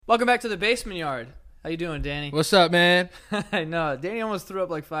Welcome back to the Basement Yard. How you doing, Danny? What's up, man? I know. Danny almost threw up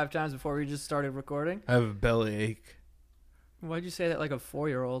like 5 times before we just started recording. I have a belly ache. Why'd you say that like a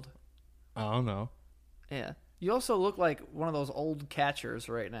 4-year-old? I don't know. Yeah. You also look like one of those old catchers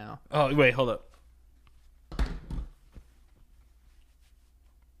right now. Oh, wait, hold up.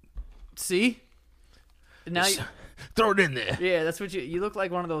 See? Now you, Throw it in there. yeah, that's what you look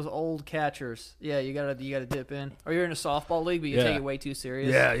like one of those old catchers. Yeah, you gotta dip in. Or you're in a softball league, but you take it way too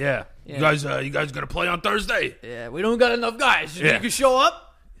serious. Yeah. Yeah. You guys gonna play on Thursday? Yeah, we don't got enough guys. You Yeah. think you show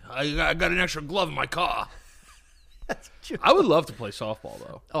up? I got an extra glove in my car. That's true. I would love to play softball,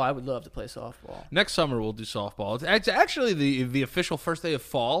 though. Oh, I would love to play softball. Next summer, we'll do softball. It's actually the official first day of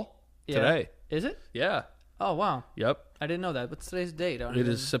fall today. Is it? Yeah. Oh, wow. Yep. I didn't know that. What's today's date? It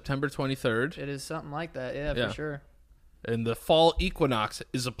is September 23rd, It is something like that. Yeah, Yeah. for sure. and the fall equinox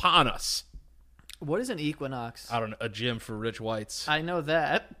is upon us. What is an equinox? I don't know, a gym for rich whites. I know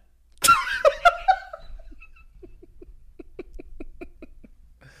that.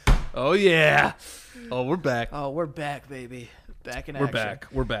 Oh, yeah. Oh, we're back. Oh, we're back, baby. Back in We're action. back.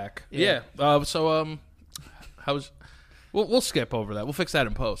 We're back. Yeah. Yeah. How's? We'll skip over that. We'll fix that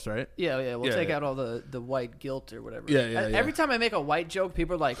in post, right? Yeah. We'll Yeah, take yeah. out all the white guilt or whatever. Yeah. Every time I make a white joke,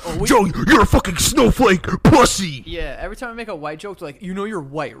 people are like, "Oh, Joe, you're a fucking snowflake, pussy. yeah." Every time I make a white joke, they're like, "You know, you're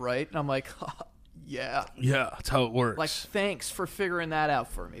white, right?" And I'm like, "Yeah." Yeah, that's how it works. Like, thanks for figuring that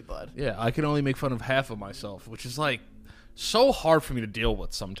out for me, bud. yeah, I can only make fun of half of myself, which is like so hard for me to deal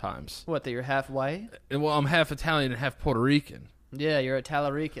with sometimes. What? That you're half white? And, well, I'm half Italian and half Puerto Rican, Yeah, you're a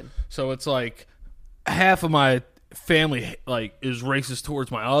Talarican. so it's like half of my family like is racist towards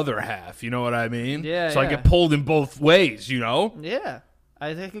my other half. You know what I mean? Yeah, So I yeah. get pulled in both ways. You know? Yeah,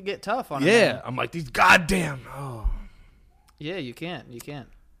 I think it could get tough on. a Yeah, man. I'm like these goddamn. Oh. Yeah, you can't. But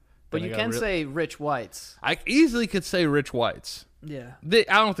Then I you got can real- say rich whites. I easily could say rich whites. Yeah, I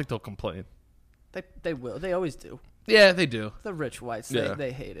don't think they'll complain. they will. They always do. Yeah, they do. The rich whites, Yeah.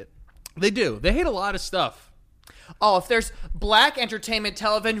 they hate it. They do. They hate a lot of stuff. Oh, if there's black entertainment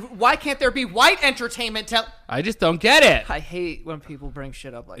television, why can't there be white entertainment I just don't get it. I hate when people bring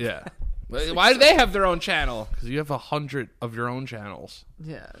shit up like Yeah. that. Why do they have their own channel? Because you have 100 of your own channels.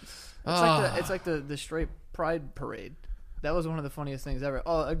 Yeah. It's like the straight pride parade. That was one of the funniest things ever.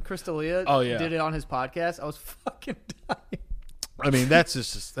 Oh, and Chris D'Elia Oh, yeah. did it on his podcast. I was fucking dying. I mean, that's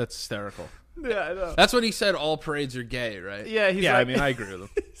hysterical. Yeah, I know. That's when he said all parades are gay, right? Yeah, he's I like- mean, I agree with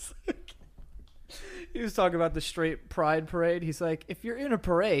him. He was talking about the straight pride parade. He's like, if you're in a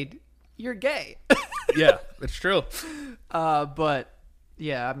parade, you're gay. Yeah, it's true. But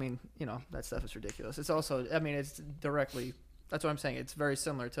yeah, I mean, that stuff is ridiculous. It's also, I mean, it's directly, that's what I'm saying. It's very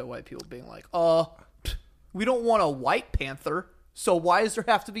similar to white people being like, we don't want a white panther, so why does there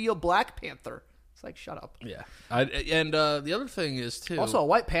have to be a black panther? It's like, shut up. Yeah. And the other thing is, too. Also, a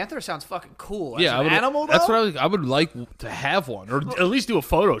white panther sounds fucking cool. As yeah, an animal, though? That's what I would like to have one, or at least do a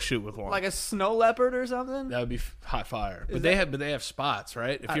photo shoot with one. Like a snow leopard or something? That would be hot fire. But that- they have spots,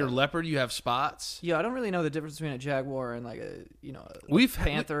 right? If I you're a don't- leopard, you have spots. Yeah, I don't really know the difference between a jaguar and like a We've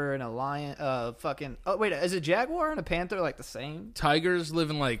panther and a lion. Oh wait, is a jaguar and a panther like the same? Tigers live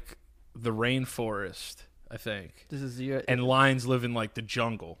in like the rainforest, I think, This is your. and lions live in like the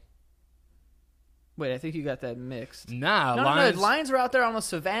jungle. Wait, I think you got that mixed. Nah, No, lions. lions are out there on the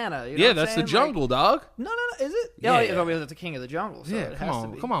savannah. You know Yeah, what I'm that's the saying? jungle, dog. Like, no, is it? Yeah. Yeah, it's the king of the jungle. So Yeah, it come has to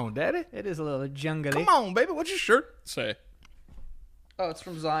on, be. come on, daddy. It is a little jungly. Come on, baby. What's your shirt say? Oh, it's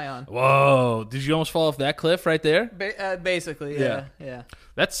from Zion. Whoa! Did you almost fall off that cliff right there? Basically, yeah.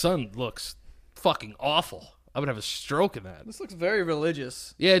 That sun looks fucking awful. I would have a stroke in that. This looks very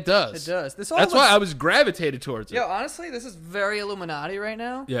religious. Yeah, it does. It does. This all That's looks, why I was gravitated towards it. Yo, honestly, this is very Illuminati right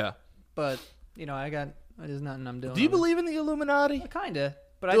now. Yeah. But there's nothing I'm doing. Do you believe in the Illuminati? Kinda,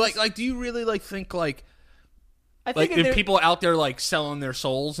 but Do you really think I like think if people out there like selling their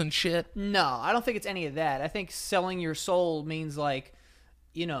souls and shit? No, I don't think it's any of that. I think selling your soul means like,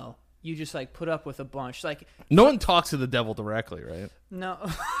 you just like put up with a bunch. Like, No one talks to the devil directly, right? no,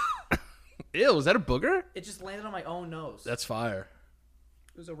 Ew, is that a booger? it just landed on my own nose. That's fire.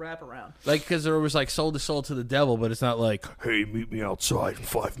 It was a wraparound. Like, because there was like sold to soul to the devil, but it's not like, hey, meet me outside in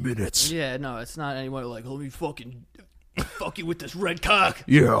 5 minutes. Yeah, no, it's not anyone like, let me fucking fuck you with this red cock.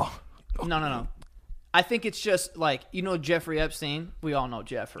 Yeah. No. I think it's just like, Jeffrey Epstein. We all know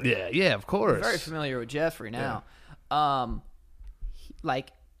Jeffrey. Yeah, of course. Very familiar with Jeffrey now.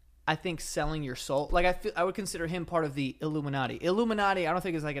 I think selling your soul, like I would consider him part of the Illuminati. Illuminati, I don't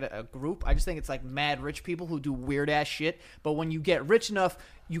think it's like a group. I just think it's like mad rich people who do weird ass shit. But when you get rich enough,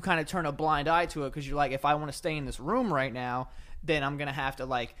 you kind of turn a blind eye to it because you're like, if I want to stay in this room right now, then I'm gonna have to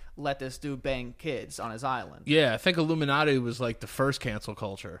like let this dude bang kids on his island. Yeah, I think Illuminati was like the first cancel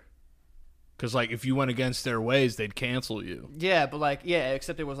culture. Because, like, if you went against their ways, they'd cancel you. Yeah, but like,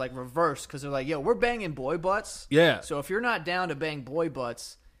 except it was like reversed because they're like, yo, we're banging boy butts. Yeah. So if you're not down to bang boy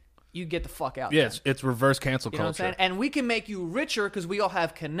butts, you get the fuck out. Yeah, it's reverse cancel you know culture. what I'm saying? And we can make you richer because we all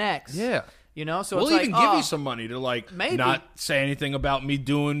have connects. Yeah. You know, so We'll it's like, even give you some money to, like, maybe. not say anything about me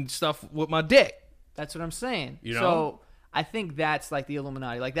doing stuff with my dick. That's what I'm saying. You know? So I think that's like the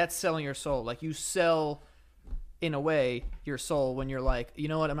Illuminati. Like, that's selling your soul. Like, you sell, in a way, your soul when you're like, you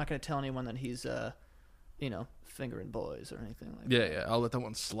know what, I'm not going to tell anyone that he's, fingering boys or anything like that. Yeah, I'll let that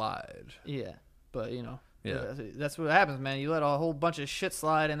one slide. Yeah. But, Yeah. that's what happens, man. You let a whole bunch of shit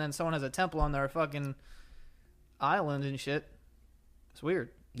slide, and then someone has a temple on their fucking island and shit. It's weird.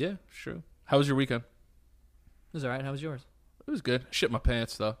 Yeah, sure. How was your weekend? It was all right. How was yours? It was good. Shit my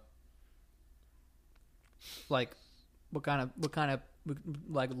pants, though. Like, what kind of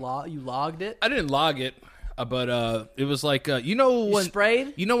you logged it? I didn't log it, but it was like when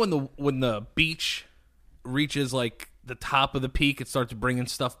sprayed. When the beach reaches like the top of the peak, it starts bringing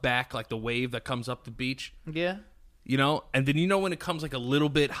stuff back, like the wave that comes up the beach. Yeah. And then when it comes like a little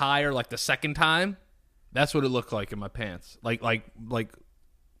bit higher, like the second time, that's what it looked like in my pants, like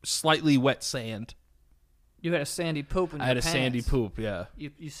slightly wet sand. You had a sandy poop in your I had pants. a sandy poop. Yeah,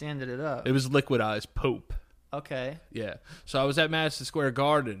 You sanded it up. it was liquidized poop. Okay. Yeah. So I was at Madison Square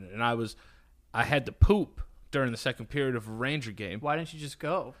Garden, and I had to poop during the second period of a Ranger game. Why didn't you just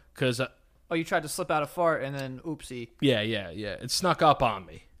go? Because, Oh, you tried to slip out a fart and then oopsie. yeah. It snuck up on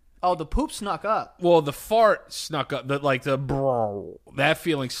me. Oh, the poop snuck up. Well, the fart snuck up. That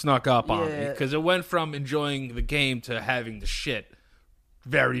feeling snuck up on me. Yeah. Because it went from enjoying the game to having the shit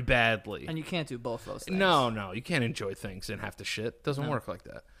very badly. And you can't do both those things. No. You can't enjoy things and have to shit. It doesn't work like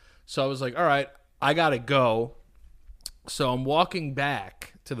that. So I was like, all right, I got to go. So I'm walking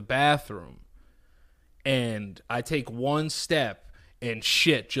back to the bathroom, and I take one step, and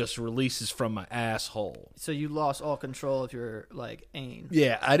shit just releases from my asshole. So you lost all control of your, like, aim.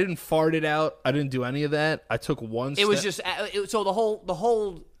 Yeah, I didn't fart it out. I didn't do any of that. I took one step. It was just so the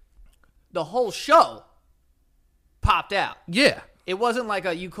whole show popped out. Yeah. It wasn't like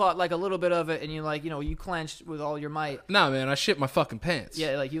you caught like a little bit of it and you like, you clenched with all your might. Nah, man, I shit my fucking pants.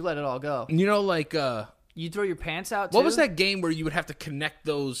 Yeah, like you let it all go. Like You throw your pants out too? what was that game where you would have to connect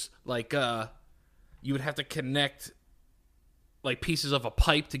those you would have to connect like pieces of a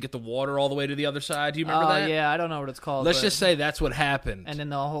pipe to get the water all the way to the other side? Do you remember that? Yeah, I don't know what it's called. Let's but- just say that's what happened. And then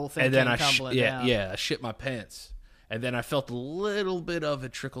the whole thing and then came I tumbling down. I shit my pants. And then I felt a little bit of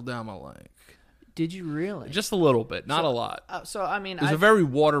it trickle down my leg. Did you really? Just a little bit, not a lot. So I mean, It was a very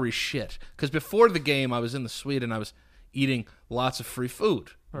watery shit. Because before the game, I was in the suite and I was eating lots of free food,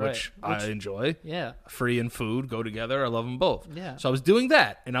 which I enjoy. yeah. Free and food go together. I love them both. Yeah. So I was doing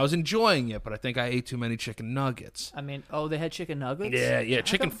that, and I was enjoying it, but I think I ate too many chicken nuggets. I mean, they had chicken nuggets. Yeah.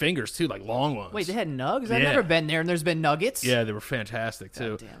 Chicken fingers, too, like long ones. Wait, they had nugs? I've Yeah. never been there, and there's been nuggets. Yeah, they were fantastic,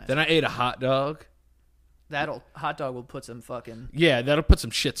 too. damn it. Then I ate a hot dog. That hot dog will put some fucking. Yeah, that'll put some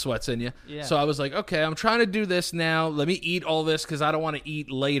shit sweats in you. Yeah. So I was like, okay, I'm trying to do this now. Let me eat all this because I don't want to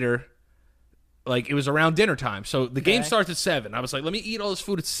eat later. Like, it was around dinner time. So the game starts at 7. I was like, let me eat all this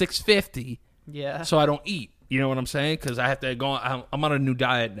food at 6:50 Yeah. so I don't eat. You know what I'm saying? Because I have to go on. I'm on a new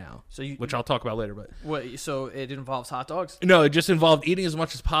diet now, which I'll talk about later. But What? So it involves hot dogs? no, it just involved eating as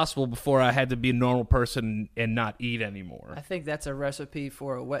much as possible before I had to be a normal person and not eat anymore. I think that's a recipe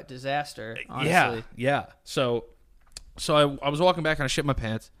for a wet disaster. Honestly. Yeah. So I was walking back and I shit my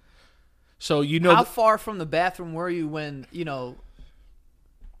pants. So How far from the bathroom were you when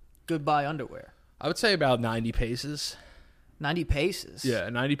goodbye underwear? I would say about 90 paces. 90 paces. Yeah,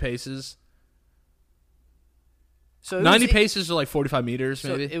 90 paces. So it 90 was, paces are like 45 meters, So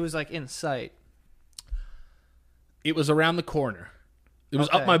maybe. it was like in sight. It was around the corner. It was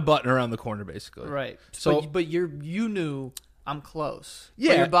Okay. up my butt and around the corner, basically. Right. So- but you knew I'm close. Yeah,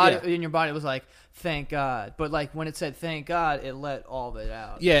 But your body yeah. in your body was like, thank God. But like when it said thank God, it let all of it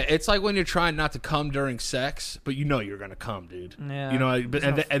out. Yeah, it's like when you're trying not to come during sex, but you know you're gonna come, dude. Yeah. You know, but,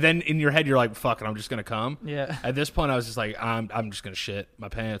 and then in your head you're like, "Fuck it, I'm just gonna come." Yeah. At this point, I was just like, "I'm just gonna shit my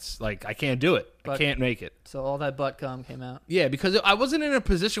pants. Like I can't do it. I But- can't make it." So all that butt cum came out. Yeah, because I wasn't in a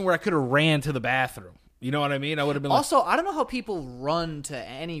position where I could have ran to the bathroom. You know what I mean? I would have been Also, I don't know how people run to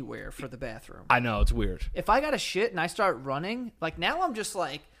anywhere for the bathroom. I know it's weird. If I got a shit and I start running, like now I'm just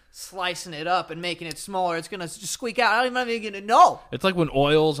like slicing it up and making it smaller. It's gonna just squeak out. I'm not even gonna know. It's like when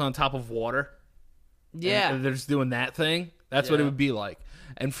oil's on top of water. Yeah. And they're just doing that thing. That's what it Yeah. would be like.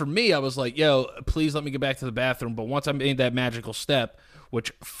 And for me, I was like, yo, please let me get back to the bathroom. But once I made that magical step,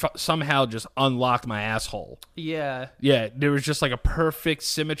 which somehow just unlocked my asshole. Yeah. Yeah, there was just like a perfect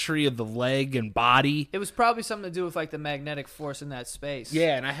symmetry of the leg and body. It was probably something to do with like the magnetic force in that space.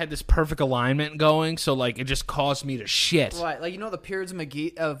 Yeah, and I had this perfect alignment going, so like it just caused me to shit. Right, like the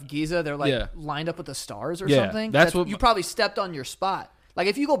pyramids of Giza, they're like Yeah. lined up with the stars or Yeah, something. that's what you probably stepped on your spot. Like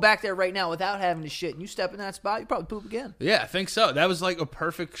if you go back there right now without having to shit and you step in that spot, you probably poop again. Yeah, I think so. That was like a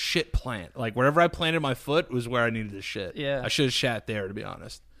perfect shit plant. Like wherever I planted my foot was where I needed to shit. Yeah. I should have shat there, to be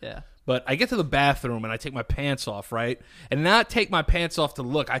honest. Yeah. But I get to the bathroom and I take my pants off, right? And not take my pants off to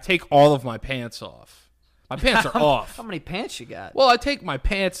look. I take all of my pants off. My pants are off. How many pants you got? Well, I take my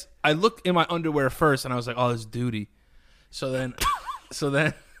pants. I look in my underwear first, and I was like, "Oh, this is duty." So then,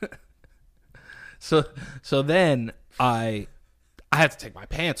 so then I had to take my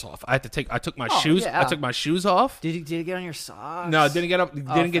pants off. I took my shoes. yeah. I took my shoes off. Did it get on your socks? No, it didn't get up. It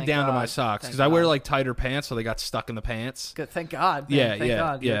didn't get thank down to my God. socks Thank because I wear God. like tighter pants, so they got stuck in the pants. Good. Thank God. Man. Yeah, Thank yeah,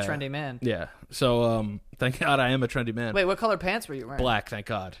 God. You're yeah. a trendy man. Yeah. So thank God I am a trendy man. Wait, what color pants were you wearing? Black, thank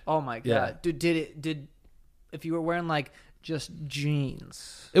God. Oh my God, Yeah. dude! Did if you were wearing like just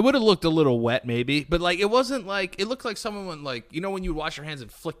jeans? It would have looked a little wet, maybe, but like it wasn't like it looked like someone went like when you wash your hands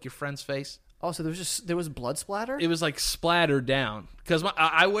and flick your friend's face. Oh, so there was blood splatter? It was like splattered down because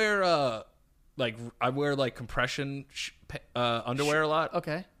I wear like compression underwear a lot.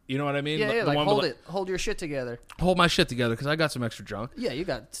 Okay. You know what I mean? Yeah, The like one hold with, it, hold your shit together. hold my shit together because I got some extra junk. Yeah, you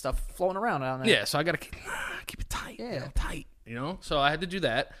got stuff flowing around down there. Yeah, so I gotta keep it tight. Yeah. Tight. So I had to do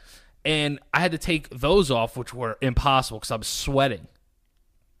that, and I had to take those off, which were impossible because I was sweating.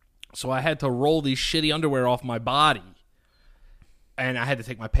 So I had to roll these shitty underwear off my body. And I had to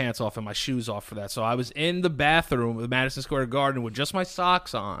take my pants off and my shoes off for that. So I was in the bathroom of the Madison Square Garden with just my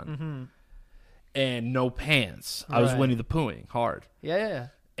socks on and no pants. I was Right. Winnie the Poohing hard. Yeah.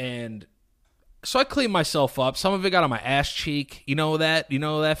 And so I cleaned myself up. Some of it got on my ass cheek. You know that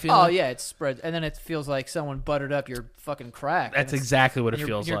feeling? Oh yeah, it spreads, and then it feels like someone buttered up your fucking crack. That's exactly what it your,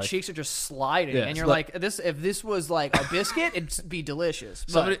 feels your like. cheeks are just sliding, Yeah, and it's you're like- like, if this was like a biscuit, it'd be delicious.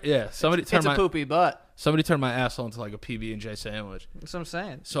 But Somebody it's turned a my poopy butt. somebody turned my asshole into like a PB&J sandwich. That's what I'm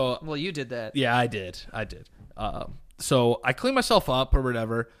saying. So Well, you did that. yeah, I did. So I cleaned myself up or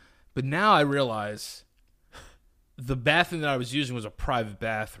whatever, but now I realize the bathroom that I was using was a private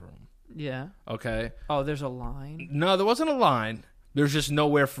bathroom. Yeah. Okay. Oh, there's a line. No, there wasn't a line. There's just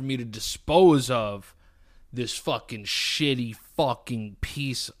nowhere for me to dispose of this fucking shitty fucking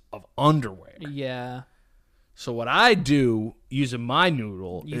piece of underwear. Yeah. So what I do using my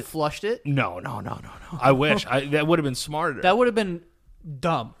noodle, You flushed it. no. I wish that would have been smarter. That would have been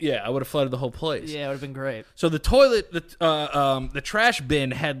dumb. Yeah, I would have flooded the whole place. Yeah, it would have been great. So the toilet, the trash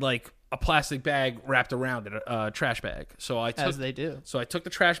bin had like a plastic bag wrapped around it, a trash bag. So I took, As they do. So I took the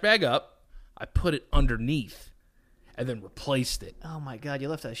trash bag up, I put it underneath, and then replaced it. Oh my God, you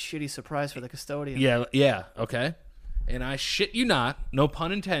left a shitty surprise for the custodian. Yeah, okay. And I shit you not, no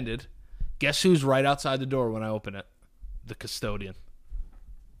pun intended. Guess who's right outside the door when I open it? The custodian.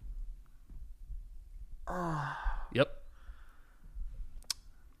 Yep.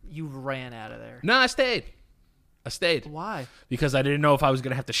 You ran out of there. No, I stayed. Why? Because I didn't know if I was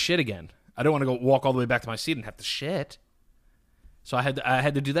going to have to shit again. I didn't want to go walk all the way back to my seat and have to shit. So I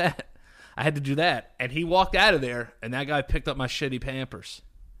had to do that. And he walked out of there, and that guy picked up my shitty Pampers.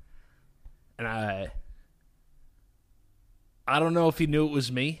 And I don't know if he knew it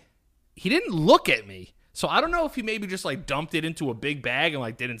was me. He didn't look at me. So I don't know if he maybe just like dumped it into a big bag and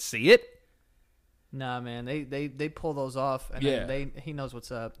like didn't see it. Nah, man, they pull those off, and Yeah. then he knows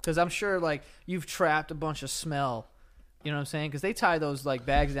what's up. Because I'm sure like you've trapped a bunch of smell. You know what I'm saying? Because they tie those like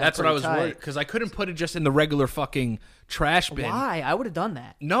bags down. That's what I was pretty tight. worried, because I couldn't put it just in the regular fucking trash bin. Why? I would have done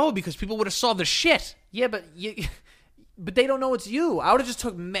that. No, because people would have saw the shit. Yeah, but but they don't know it's you. I would have just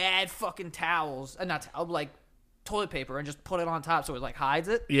took mad fucking towels, not like toilet paper, and just put it on top so it like hides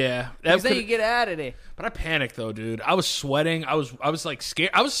it. Yeah, Because then you get out of there. But I panicked though, dude. I was sweating. I was like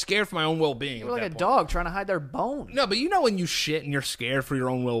scared. I was scared for my own well-being. You're like a dog trying to hide their bone. No, but you know when you shit and you're scared for your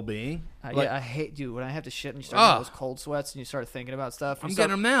own well-being. Yeah, I hate, dude, when I have to shit and you start getting those cold sweats and you start thinking about stuff. I'm getting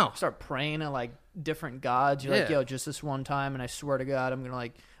them now. Start praying to like different gods. You're like, Yeah. yo, just this one time, and I swear to God, I'm gonna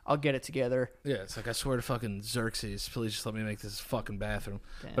like, I'll get it together. Yeah, it's like I swear to fucking Xerxes, please just let me make this fucking bathroom.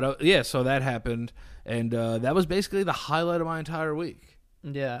 Damn. But yeah, so that happened, and that was basically the highlight of my entire week.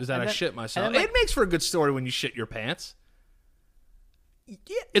 Yeah, Is that And I then- shit myself? and then, It makes for a good story when you shit your pants. yeah,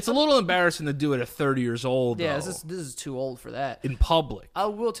 It's a little embarrassing to do it at 30 years old. yeah, though, this is too old for that. in public. I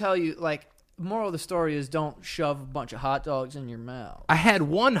will tell you, like, moral of the story is don't shove a bunch of hot dogs in your mouth. I had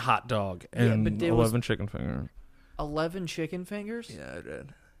one hot dog and but it was- 11 chicken fingers. 11 chicken fingers? Yeah, I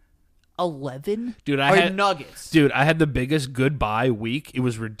did. 11? Dude, Or I had nuggets. Dude, I had the biggest goodbye week. It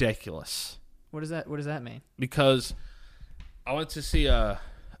was ridiculous. What does that mean? Because I went to see a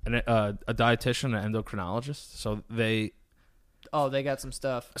dietitian, an endocrinologist. So they got some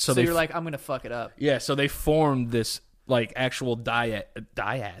stuff. So So you're like, I'm going to fuck it up. so they formed this like actual diet.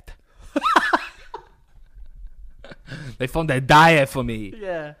 They formed a diet for me.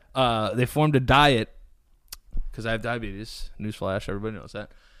 Yeah. They formed a diet because I have diabetes. Newsflash, everybody knows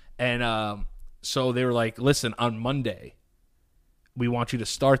that. And so they were like, listen, on Monday, we want you to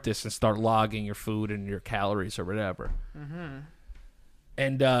start this and start logging your food and your calories or whatever. Mm-hmm.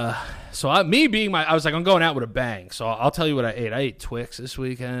 And so I was like, I'm going out with a bang. So I'll tell you what I ate. I ate Twix this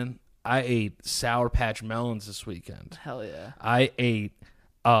weekend. I ate Sour Patch Melons this weekend. Hell yeah. I ate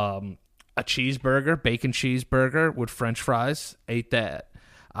a cheeseburger, bacon cheeseburger with French fries. Ate that.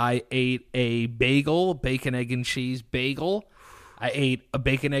 I ate a bagel, bacon, egg, and cheese bagel. I ate a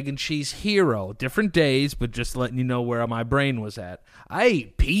bacon, egg, and cheese hero. Different days, but just letting you know where my brain was at. I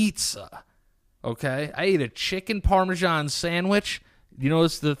ate pizza. Okay? I ate a chicken Parmesan sandwich. You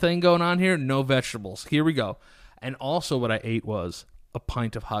notice the thing going on here? No vegetables. Here we go. And also what I ate was a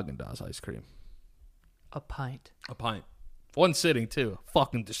pint of Haagen-Dazs ice cream. A pint. A pint. One sitting, too.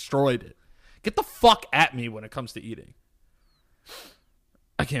 Fucking destroyed it. Get the fuck at me when it comes to eating.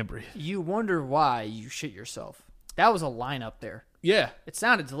 I can't breathe. You wonder why you shit yourself. That was a line up there. Yeah. It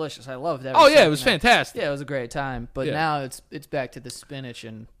sounded delicious. I loved that. Oh, yeah, it was fantastic. Yeah, it was a great time. But Yeah. now it's back to the spinach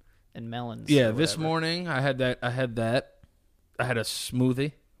and melons. Yeah, or this whatever. morning I had that. I had a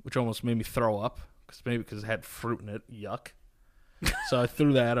smoothie, which almost made me throw up because it had fruit in it. Yuck. So I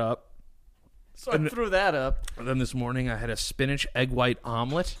threw that up. So I threw that up. And then this morning I had a spinach egg white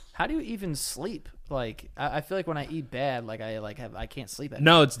omelet. How do you even sleep? Like, I feel like when I eat bad, I can't sleep at night.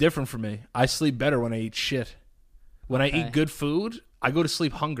 No, it's different for me. I sleep better when I eat shit. When I Okay. eat good food, I go to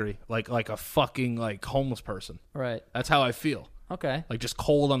sleep hungry, like a fucking like homeless person. Right. That's how I feel. Okay. Like just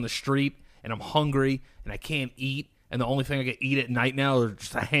cold on the street, and I'm hungry, and I can't eat, and the only thing I can eat at night now are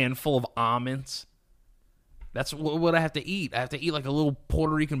just a handful of almonds. That's what I have to eat. I have to eat like a little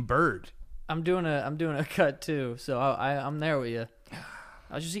Puerto Rican bird. I'm doing a cut too, so I'm there with you.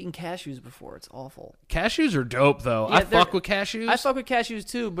 I was just eating cashews before. It's awful. Cashews are dope, though. Yeah, I fuck with cashews. I fuck with cashews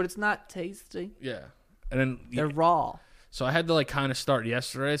too, but it's not tasty. Yeah. And then They're raw. So I had to like kind of start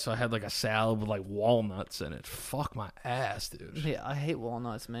yesterday. So I had like a salad with like walnuts in it. Fuck my ass, dude. Yeah, I hate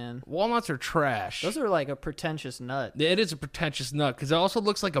walnuts, man. Walnuts are trash. Those are like a pretentious nut. It is a pretentious nut because it also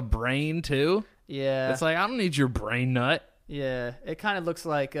looks like a brain too. Yeah. It's like I don't need your brain nut. Yeah. It kind of looks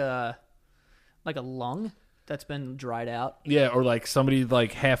like a lung that's been dried out. Yeah, or like somebody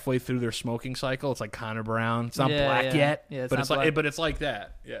like halfway through their smoking cycle. It's like kind of brown. It's not black yeah. yet. Yeah, but not it's like black. but it's like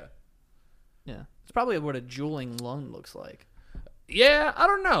that. Yeah. Yeah. It's probably what a jeweling lung looks like. Yeah, I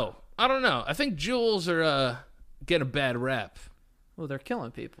don't know. I think jewels are getting a bad rep. Well, they're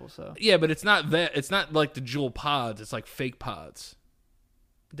killing people, so Yeah, but it's not that. It's not like the jewel pods. It's like fake pods.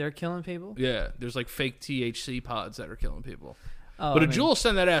 they're killing people. Yeah, there's like fake THC pods that are killing people. Oh, But I a mean, jewel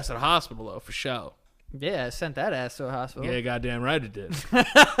send that ass to the hospital though, for show. Yeah, I sent that ass to a hospital. Yeah, goddamn right it did.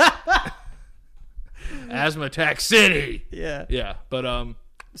 Asthma Attack City. Yeah. Yeah, but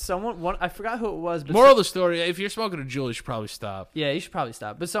I forgot who it was, but moral of the story: if you're smoking a jewel, you should probably stop. yeah, you should probably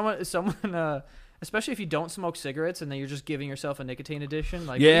stop. But someone, especially if you don't smoke cigarettes and then you're just giving yourself a nicotine addiction,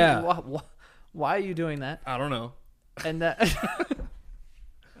 like, Yeah. why are you doing that? I don't know. And that,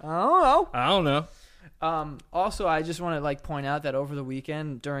 I don't know. Also, I just want to like point out that over the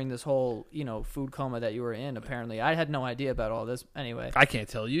weekend during this whole food coma that you were in, apparently I had no idea about all this. Anyway, I can't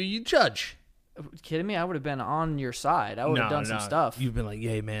tell you. You judge. kidding me? I would have been on your side. I would have done some stuff. You've been like,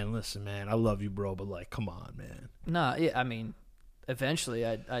 "Yeah, man, listen, man, I love you, bro, but like, come on, man." Nah, yeah, I mean, eventually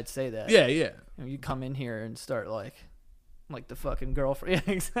I'd say that. Yeah, yeah. You come in here and start like the fucking girlfriend.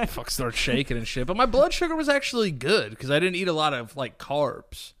 Yeah, exactly. Fuck, start shaking and shit. But my blood sugar was actually good because I didn't eat a lot of like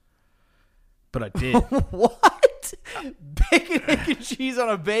carbs. But I did. What? Bacon, egg, and cheese on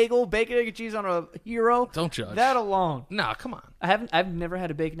a bagel, bacon, egg, and cheese on a hero. Don't judge. That alone. Nah, come on. I've never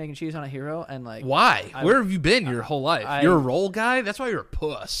had a bacon, egg, and cheese on a hero, and like Why? Where have you been your whole life? You're a roll guy? That's why you're a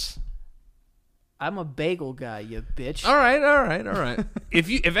puss. I'm a bagel guy, you bitch. All right.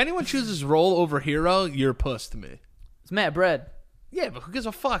 If anyone chooses roll over hero, you're a puss to me. It's Matt Bread. Yeah, but who gives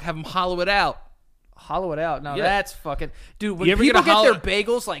a fuck? Have them hollow it out. Hollow it out. No, Yeah. that's fucking dude. When You ever people get a get their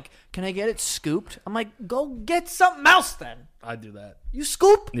bagels, like, can I get it scooped? I'm like, go get something else then. I do that. You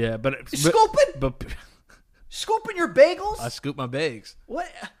scoop? Yeah, but You scooping? But Scooping your bagels? I scoop my bags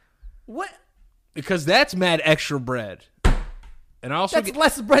What? because that's mad extra bread. And I also That's get,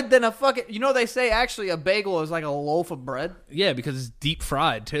 less bread than a fucking. You know, they say actually a bagel is like a loaf of bread. yeah, because it's deep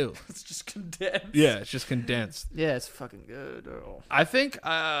fried too. It's just condensed. Yeah, it's just condensed. Yeah, it's fucking good. Oh. I think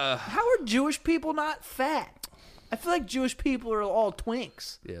How are Jewish people not fat? I feel like Jewish people are all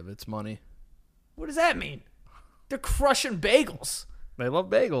twinks. yeah, but it's money. What does that mean? They're crushing bagels. They love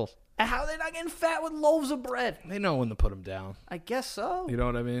bagels. And how are they not getting fat with loaves of bread? They know when to put them down. I guess so. You know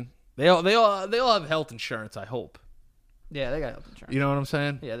what I mean? They all have health insurance, I hope. Yeah, they got health insurance. You know what I'm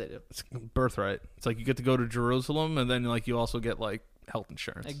saying? Yeah, they do. It's birthright. It's like you get to go to Jerusalem, and then like you also get like health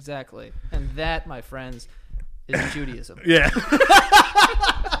insurance. Exactly. And that, my friends, is Judaism. Yeah.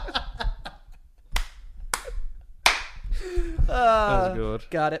 That was good.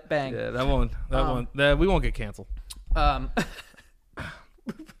 Got it. Bang. Yeah, that one. We won't get canceled.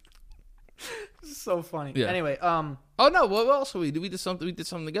 This is so funny. Yeah. Anyway, Oh no! What else we did? We did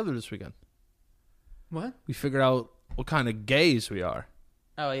something together this weekend. what? We figured out what kind of gays we are.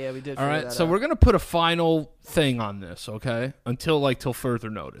 Oh yeah, we did. All right, that so out. we're gonna put a final thing on this, okay? Till further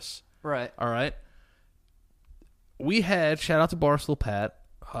notice. right. All right. We had shout out to Barstool Pat.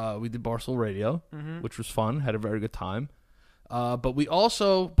 We did Barstool Radio, which was fun. Had a very good time. But we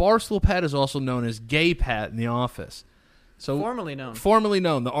also Barstool Pat is also known as Gay Pat in the office. So Formerly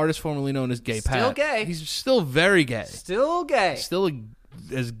known. the artist formerly known as Gay Pat. Still gay. He's still very gay. Still gay. Still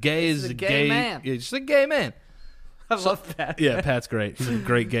as gay He's as a a gay man. Yeah, just a gay man. I love that. Yeah, Pat's great. He's a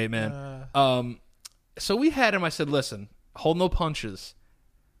great gay man. So we had him. I said, "Listen, hold no punches.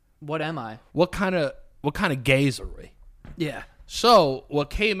 What am I? What kind of gays are we?" Yeah. So what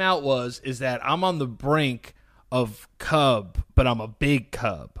came out is that I'm on the brink of cub, but I'm a big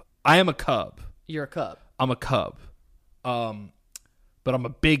cub. I am a cub. You're a cub. I'm a cub. But I'm a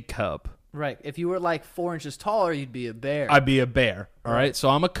big cub. Right. If you were like 4 inches taller, you'd be a bear. I'd be a bear. All right. So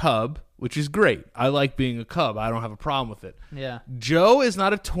I'm a cub, which is great. I like being a cub. I don't have a problem with it. yeah. Joe is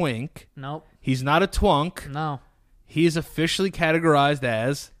not a twink. Nope. He's not a twunk. No. He is officially categorized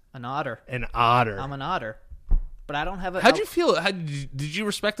as An otter. an otter. I'm an otter. But I don't have a. How'd you feel? Did you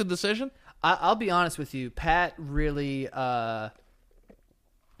respect the decision? I'll be honest with you. Pat really.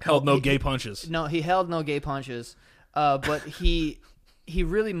 Held no gay punches. No, he held no gay punches. But he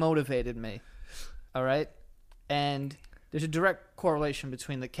really motivated me. All right? And there's a direct correlation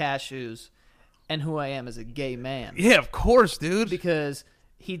between the cashews and who I am as a gay man. Yeah, of course, dude. Because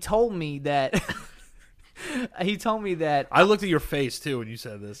he told me that I looked at your face too when you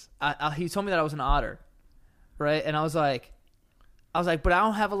said this. he told me that I was an otter. Right? And I was like, but I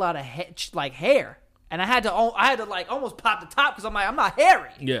don't have a lot of hair. And I had to like almost pop the top because I'm like, I'm not hairy.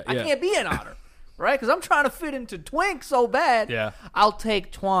 Yeah, I yeah. can't be an otter. Right? Because I'm trying to fit into twink so bad. Yeah. I'll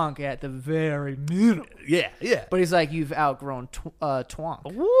take twonk at the very minimum. Yeah, yeah. But he's like, you've outgrown twonk.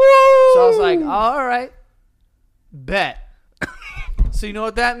 Woo! So I was like, all right, bet. So you know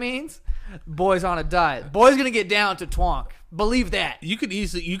what that means? Boy's on a diet. Boy's gonna get down to twonk. Believe that. You could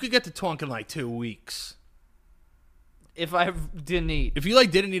get to twunk in like 2 weeks. If I didn't eat. If you like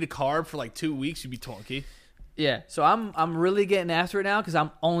didn't eat a carb for like 2 weeks, you'd be twonky. Yeah. So I'm really getting after it now because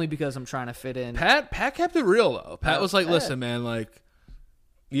I'm trying to fit in. Pat kept it real though. Pat was like, Yeah. listen, man, like,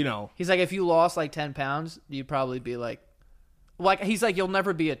 you know, He's like, if you lost like 10 pounds, you'd probably be like he's like, you'll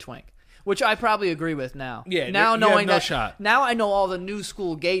never be a twink. Which I probably agree with now. Yeah, Now you knowing have no that, shot. now I know all the new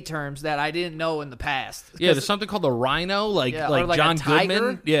school gay terms that I didn't know in the past. yeah, there's something called the rhino, like Yeah, or like John a tiger.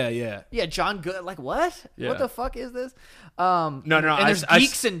 Goodman. Yeah, yeah. Yeah, John Good. Like what? Yeah. What the fuck is this? No, And there's I-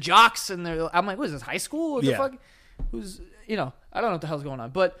 geeks and jocks, and I'm like, what is this? High school? What the Yeah. fuck? Who's I don't know what the hell's going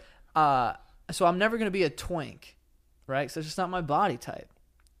on. But so I'm never gonna be a twink, right? So it's just not my body type.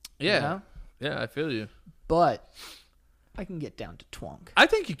 Yeah. You know? Yeah, I feel you. But I can get down to twunk I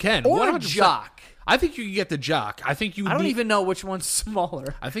think you can. or a 100%. jock. I think you can get the jock. I think you would I don't even know which one's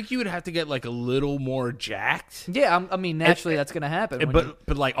smaller. I think you would have to get like a little more jacked. Yeah, I mean naturally that's gonna happen. when you-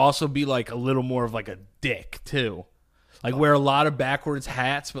 But like also be like a little more of like a dick too. Like wear a lot of backwards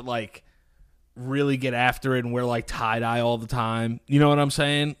hats, but like really get after it and wear like tie-dye all the time. You know what I'm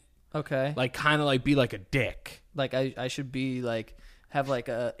saying? okay, Like kind of like be like a dick. like I should be like have like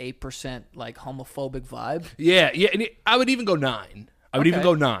a 8% like homophobic vibe. Yeah, and I would even go 9. I would even Okay.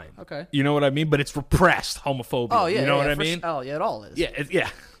 go 9. Okay. You know what I mean? But it's repressed homophobia. Oh yeah, You know yeah, what I for mean? Oh yeah, it all is. Yeah, yeah.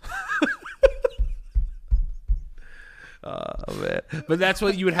 Oh man. But that's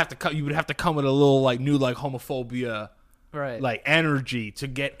what you would have to come. You would have to come with a little like new like homophobia Right. like energy to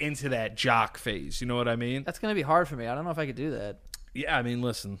get into that jock phase. You know what I mean? That's gonna be hard for me. I don't know if I could do that. Yeah, I mean,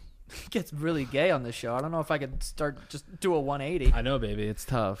 listen. It gets really gay on this show. I don't know if I could just do a 180. I know, baby, it's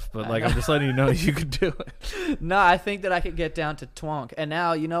tough, but like I'm just letting you know you could do it. No, I think that I could get down to twonk. And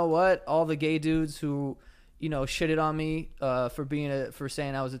now, you know what? All the gay dudes who, shitted on me for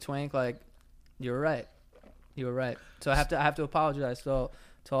saying I was a twink, like, you were right. You were right. So I have to apologize to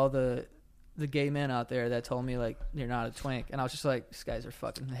all the gay men out there that told me, like, you're not a twink. And I was just like, these guys are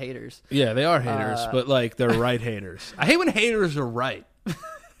fucking haters. Yeah, they are haters, but, like, they're right haters. I hate when haters are right.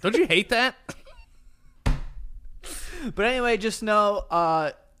 Don't you hate that? But anyway, just know,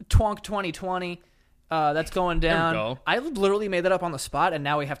 Twonk 2020, that's going down. There we go. I literally made that up on the spot, and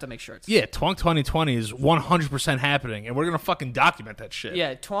now we have to make shirts. Yeah, Twonk 2020 is 100% happening, and we're going to fucking document that shit.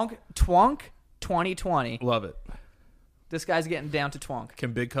 Yeah, Twonk 2020. Love it. This guy's getting down to Twonk.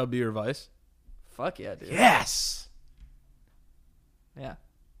 Can Big Cub be your vice? Fuck yeah, dude. Yes! Yeah.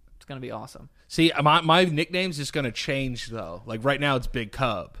 It's going to be awesome. See, my nickname's just going to change, though. Like, right now, it's Big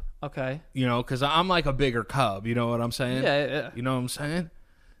Cub. Okay. Because I'm like a bigger cub. You know what I'm saying? Yeah. You know what I'm saying?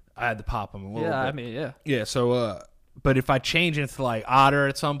 I had to pop him a little bit. I mean, yeah. Yeah, so, but if I change into, like, Otter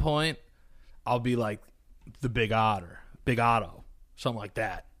at some point, I'll be, like, the Big Otter. Big Otto. Something like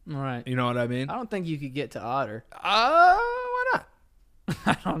that. All right. You know what I mean? I don't think you could get to Otter. Why not?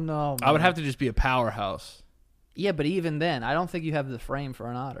 I don't know, man. I would have to just be a powerhouse. Yeah, but even then, I don't think you have the frame for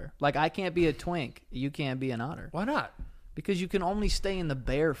an otter. Like, I can't be a twink. You can't be an otter. Why not? Because you can only stay in the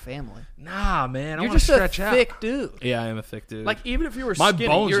bear family. Nah, man. I You're want to just stretch a out. thick dude. Yeah, I am a thick dude. Like, even if you were My skinny,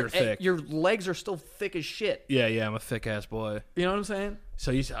 bones are thick. your legs are still thick as shit. Yeah, I'm a thick-ass boy. You know what I'm saying?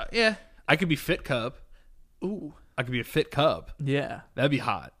 So, yeah, I could be fit cub. Ooh. I could be a fit cub. Yeah. That'd be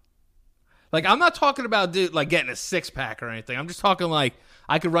hot. Like, I'm not talking about, dude, like, getting a six-pack or anything. I'm just talking, like,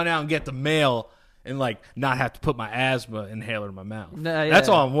 I could run out and get the mail and, like, not have to put my asthma inhaler in my mouth. Nah, yeah. That's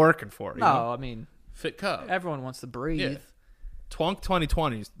all I'm working for. You know? I mean, fit cub. everyone wants to breathe. Yeah. Twonk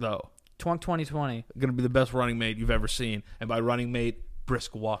 2020, though. Twonk 2020. Going to be the best running mate you've ever seen. And by running mate,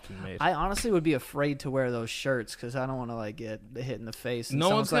 brisk walking mate. I honestly would be afraid to wear those shirts because I don't want to, like, get hit in the face. And No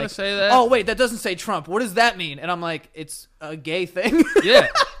one's someone's going like, to say that. oh, wait, that doesn't say Trump. What does that mean? And I'm like, it's a gay thing. Yeah,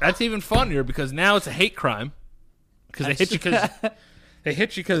 that's even funnier because now it's a hate crime. Because they hit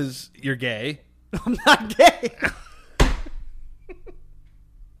you because you're gay. I'm not gay.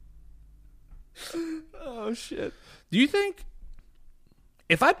 Oh, shit. Do you think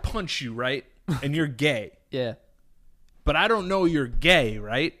if I punch you, right, and you're gay, Yeah. but I don't know you're gay,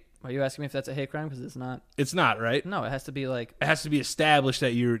 right? Are you asking me if that's a hate crime? Because it's not. It's not, right? No, it has to be like. It has to be established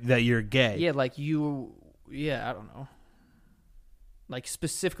that you're gay. Yeah, like you. Yeah, I don't know. Like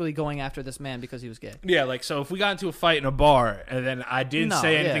specifically going after this man because he was gay. Yeah, like, so if we got into a fight in a bar and then I didn't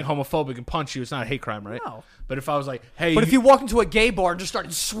say anything yeah. homophobic and punch you, it's not a hate crime, right? No. But if I was like, hey. But if you walked into a gay bar and just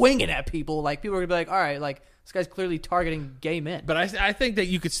started swinging at people, like, people are going to be like, all right, like, this guy's clearly targeting gay men. But I think that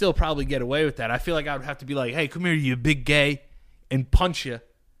you could still probably get away with that. I feel like I would have to be like, hey, come here, you big gay, and punch you.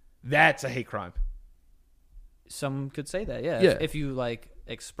 That's a hate crime. Some could say that, yeah. Yeah. If you, like,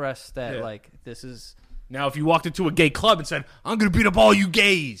 express that, Yeah. like, this is. Now, if you walked into a gay club and said, I'm going to beat up all you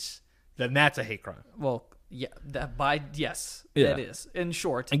gays, then that's a hate crime. Well, yeah, yes, Yeah. that is. In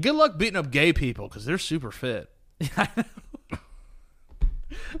short. And good luck beating up gay people because they're super fit.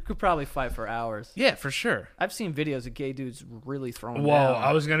 Could probably fight for hours. Yeah, for sure. I've seen videos of gay dudes really throwing Whoa, down.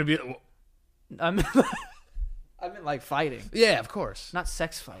 I was going to be. I mean, like, fighting. Yeah, of course. Not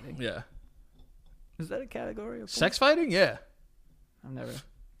sex fighting. Yeah. Is that a category of porn? Sex fighting? Yeah. I've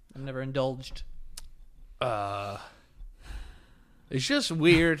never indulged. It's just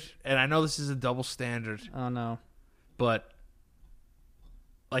weird, and I know this is a double standard, Oh, no. but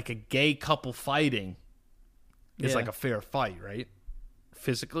like a gay couple fighting is Yeah. like a fair fight, right?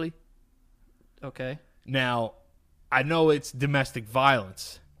 Physically. Okay. Now, I know it's domestic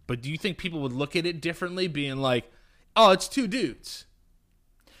violence, but do you think people would look at it differently, being like, oh, it's two dudes?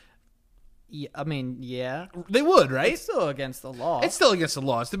 Yeah, I mean, yeah. They would, right? It's still against the law. It's still against the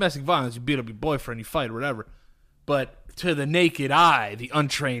law. It's domestic violence. You beat up your boyfriend, you fight, or whatever. But to the naked eye, the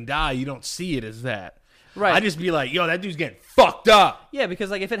untrained eye, you don't see it as that. Right. I just be like, yo, that dude's getting fucked up. Yeah, because,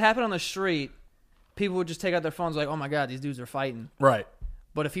 like, if it happened on the street, people would just take out their phones like, oh, my God, these dudes are fighting. Right.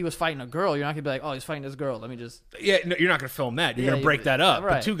 But if he was fighting a girl, you're not going to be like, oh, he's fighting this girl. Let me just... Yeah, no, you're not going to film that. You're Yeah, going to break that up.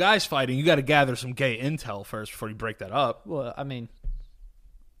 right. But two guys fighting, you got to gather some gay intel first before you break that up. Well, I mean...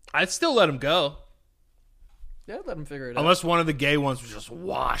 I'd still let him go. Yeah, let him figure it out. Unless one of the gay ones was just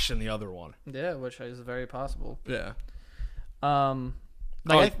washing the other one. Yeah, which is very possible. Yeah.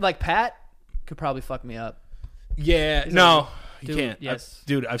 Like Pat could probably fuck me up. Yeah. No, he Dude, can't. yes.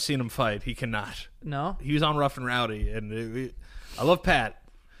 Dude, I've seen him fight. He cannot. No? He was on Rough and Rowdy, and I love Pat.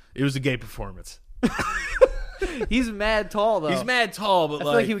 It was a gay performance. He's mad tall, though. He's mad tall, but I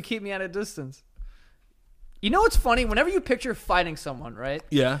feel like he would keep me at a distance. You know what's funny? Whenever you picture fighting someone, right?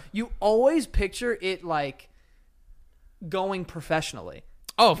 Yeah. You always picture it, like, going professionally.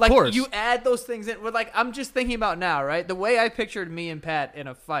 Oh, of like, course. You add those things in. With like, I'm just thinking about now, right? The way I pictured me and Pat in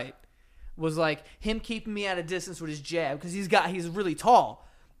a fight was like him keeping me at a distance with his jab because he's really tall,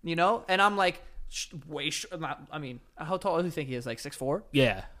 you know? And I'm like I mean, how tall do you think he is? Like 6'4"?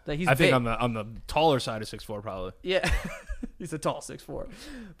 Yeah. Like, he's I think big. on the taller side of 6'4", probably. Yeah. He's a tall 6'4".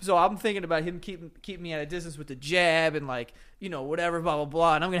 So I'm thinking about him keep me at a distance with the jab and like, you know, whatever, blah, blah,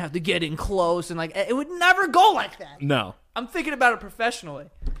 blah. And I'm going to have to get in close. And like, it would never go like that. No. I'm thinking about it professionally.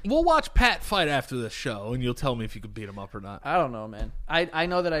 We'll watch Pat fight after this show, and you'll tell me if you could beat him up or not. I don't know, man. I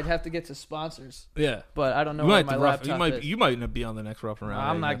know that I'd have to get to sponsors, Yeah. but I don't know You where might, my the rough, laptop you might is. you might not be on the next rough and around.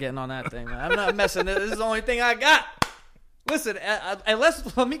 I'm not getting on that thing, man. I'm not messing. This is the only thing I got. Listen,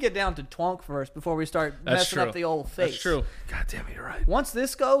 let me get down to Twonk first before we start messing up the old face. That's true. God damn it, you're right. Once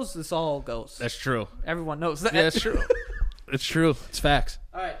this goes, this all goes. That's true. Everyone knows that. Yeah, it's true. It's true. It's facts.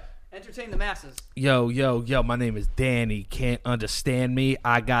 All right, entertain the masses. Yo, my name is Danny. Can't understand me?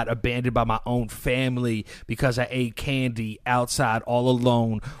 I got abandoned by my own family because I ate candy outside all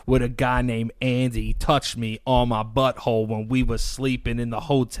alone with a guy named Andy. Touched me on my butthole when we was sleeping in the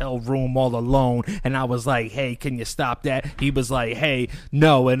hotel room all alone. And I was like, hey, can you stop that? He was like, hey,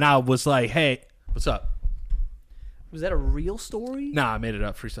 no. And I was like, hey, what's up? Was that a real story? Nah, I made it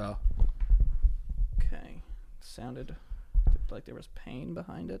up freestyle. Okay. Sounded like there was pain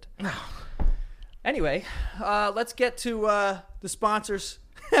behind it. Anyway, let's get to the sponsors.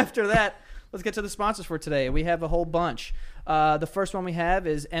 After that, let's get to the sponsors for today. We have a whole bunch. The first one we have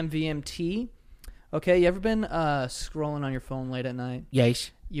is MVMT. Okay, you ever been scrolling on your phone late at night?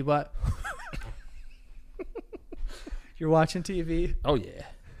 Yes. You what? You're watching TV? Oh, yeah.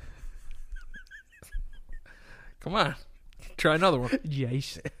 Come on. Try another one.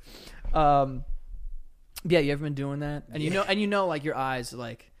 Yes. Yeah, you ever been doing that? And you know, like your eyes,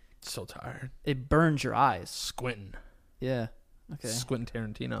 like So tired. it burns your eyes. Squinting. Yeah. Okay. Squinting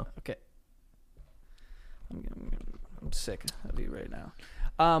Tarantino. Okay. I'm sick of you right now.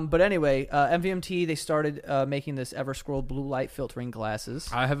 But anyway, MVMT, they started making this Everscroll blue light filtering glasses.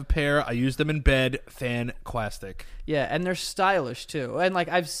 I have a pair. I use them in bed. Fanquastic. Yeah, and they're stylish too. And like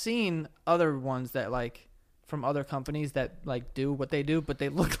I've seen other ones that like from other companies that like do what they do, but they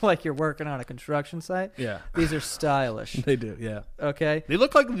look like you're working on a construction site. Yeah. These are stylish. They do, yeah. Okay. They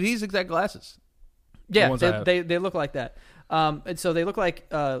look like these exact glasses. Yeah, ones I have. they look like that. And so they look like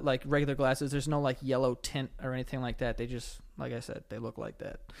regular glasses. There's no like yellow tint or anything like that. They just, like I said, they look like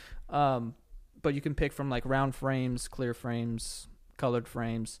that. But you can pick from like round frames, clear frames, colored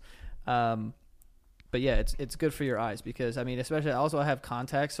frames. But yeah, it's good for your eyes because I mean, especially I have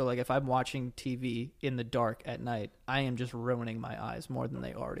contacts. So like if I'm watching TV in the dark at night, I am just ruining my eyes more than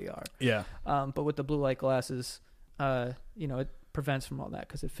they already are. Yeah. But with the blue light glasses, it prevents from all that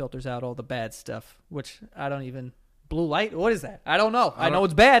because it filters out all the bad stuff, which I don't even. Blue light? What is that? I don't know. I know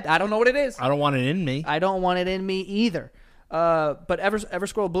it's bad. I don't know what it is. I don't want it in me. I don't want it in me either. But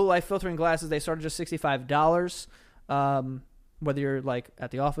Everscroll blue light filtering glasses, they started just $65. Whether you're like at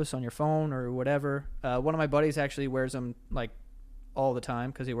the office on your phone or whatever. One of my buddies actually wears them like all the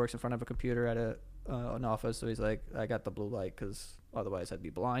time because he works in front of a computer at an office. So he's like, I got the blue light because otherwise I'd be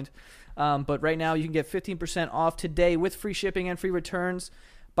blind. But right now you can get 15% off today with free shipping and free returns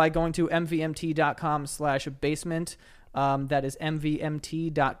by going to mvmt.com/basement. That is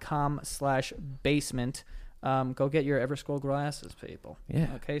mvmt.com/basement. Go get your Everscroll glasses, people. Yeah.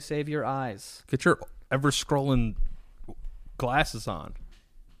 Okay, save your eyes. Get your ever-scrolling glasses on.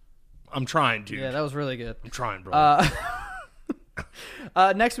 I'm trying, dude. Yeah, that was really good. I'm trying, bro.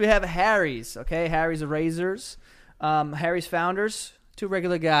 Next we have Harry's. Okay, Harry's Razors. Harry's founders, two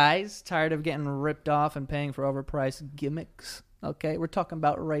regular guys, tired of getting ripped off and paying for overpriced gimmicks. Okay, we're talking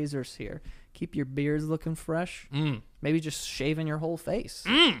about razors here. Keep your beards looking fresh. Maybe just shaving your whole face.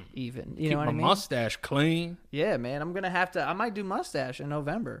 Even. You Keep know what my I mean? mustache clean. Yeah, man. I'm going to have to. I might do mustache in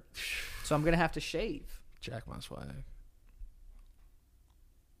November. So I'm going to have to shave. Jack my swag.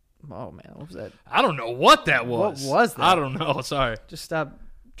 Oh, man. What was that? I don't know what that was. What was that? I don't know. Sorry. Just stop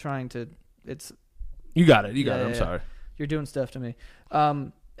trying to. It's. You got it. You got it. I'm yeah. sorry. You're doing stuff to me.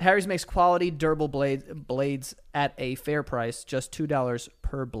 Harry's makes quality, durable blades at a fair price, just $2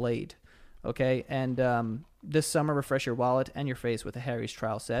 per blade. Okay, and this summer, refresh your wallet and your face with a Harry's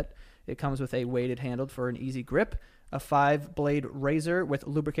trial set. It comes with a weighted handle for an easy grip, a 5-blade razor with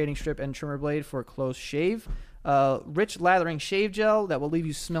lubricating strip and trimmer blade for a close shave, rich lathering shave gel that will leave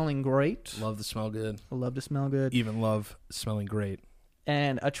you smelling great. Love to smell good. Love to smell good. Even love smelling great.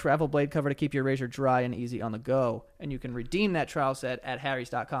 And a travel blade cover to keep your razor dry and easy on the go. And you can redeem that trial set at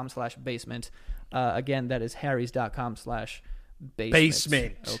harrys.com/basement. Again, that is harrys.com/basement.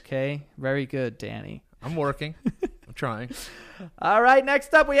 Basement. Okay. Very good, Danny. I'm working. I'm trying. All right,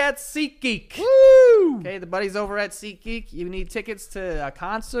 next up we had SeatGeek. Woo! Okay, the buddies over at SeatGeek. You need tickets to a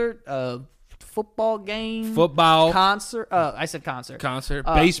concert, a football game, concert. I said concert.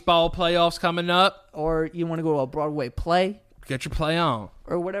 Baseball playoffs coming up. Or you want to go to a Broadway play. Get your play on.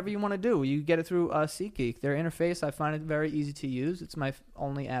 Or whatever you want to do. You get it through SeatGeek. Their interface, I find it very easy to use. It's my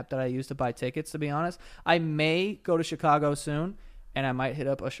only app that I use to buy tickets, to be honest. I may go to Chicago soon, and I might hit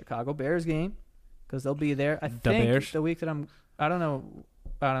up a Chicago Bears game because they'll be there. I think Bears? the week that I don't know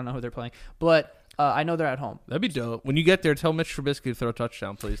who they're playing, but I know they're at home. That'd be dope. When you get there, tell Mitch Trubisky to throw a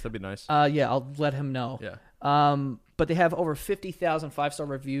touchdown, please. That'd be nice. Yeah, I'll let him know. Yeah. But they have over 50,000 5-star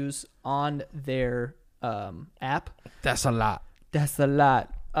reviews on their app. That's a lot. That's a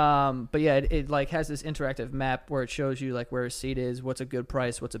lot. But yeah, it like has this interactive map where it shows you like where a seat is, what's a good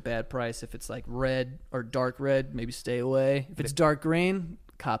price, what's a bad price. If it's like red or dark red, maybe stay away. If it's dark green,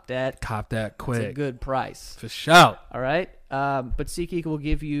 cop that. Cop that quick. It's a good price. For sure. All right. But SeatGeek will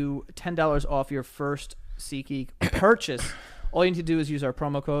give you $10 off your first SeatGeek purchase. All you need to do is use our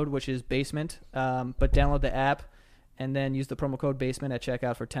promo code, which is BASEMENT. But download the app and then use the promo code BASEMENT at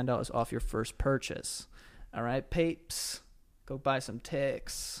checkout for $10 off your first purchase. All right, papes. Go buy some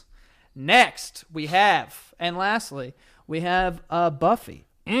ticks. Next, we have, and lastly, we have Buffy.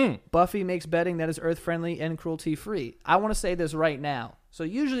 Buffy makes bedding that is earth-friendly and cruelty-free. I want to say this right now. So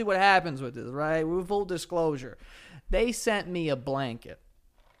usually what happens with this, right, with full disclosure, they sent me a blanket,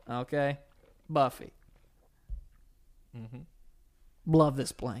 okay? Buffy. Love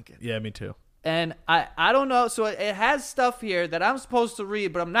this blanket. Yeah, me too. And I don't know, so it has stuff here that I'm supposed to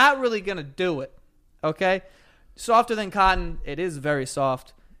read, but I'm not really going to do it, okay? Softer than cotton. It is very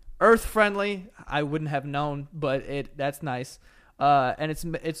soft. Earth-friendly. I wouldn't have known, but that's nice. And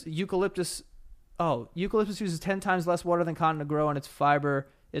it's eucalyptus. Oh, eucalyptus uses 10 times less water than cotton to grow, and its fiber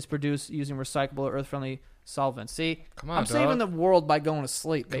is produced using recyclable or earth-friendly solvents. See, come on, I'm saving the world by going to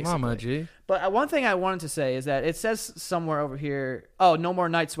sleep, basically. Come on, my G. But one thing I wanted to say is that it says somewhere over here, oh, no more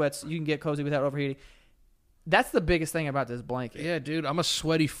night sweats. You can get cozy without overheating. That's the biggest thing about this blanket. Yeah, dude, I'm a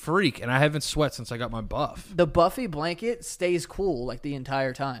sweaty freak, and I haven't sweat since I got my buff. The Buffy blanket stays cool like the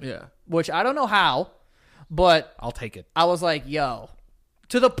entire time. Yeah. Which I don't know how, but I'll take it. I was like, yo.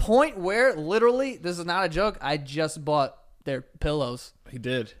 To the point where, literally, this is not a joke, I just bought their pillows. He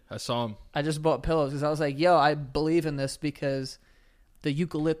did. I saw him. I just bought pillows because I was like, yo, I believe in this because the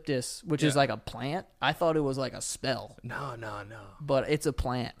eucalyptus, which is like a plant, I thought it was like a spell. No. But it's a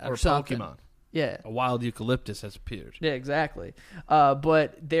plant. Or something. Pokemon. Yeah. A wild eucalyptus has appeared. Yeah, exactly.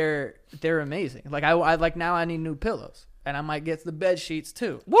 But they're amazing. Like I like now I need new pillows. And I might get the bed sheets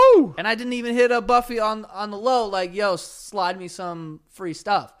too. Woo! And I didn't even hit up Buffy on the low like, yo, slide me some free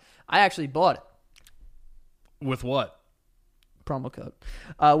stuff. I actually bought it. With what? Promo code.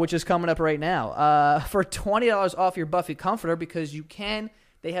 Which is coming up right now. For $20 off your Buffy comforter, because you can.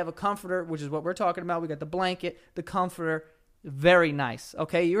 They have a comforter, which is what we're talking about. We got the blanket, the comforter. Very nice.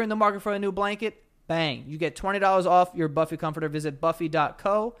 Okay, you're in the market for a new blanket? Bang. You get $20 off your Buffy comforter. Visit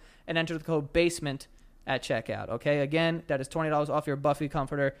buffy.co and enter the code BASEMENT at checkout. Okay, again, that is $20 off your Buffy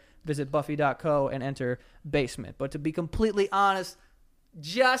comforter. Visit buffy.co and enter BASEMENT. But to be completely honest,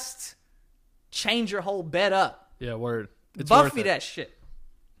 just change your whole bed up. Yeah, word. It's Buffy that shit.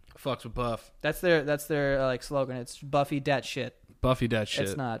 Fucks with Buff. That's their like slogan. It's Buffy that shit. Buffy that shit.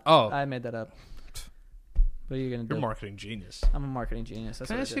 It's not. Oh. I made that up. What are you going to do? You're a marketing genius. I'm a marketing genius. That's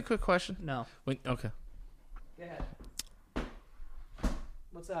Can I what ask you a quick question? No. Okay. Go ahead.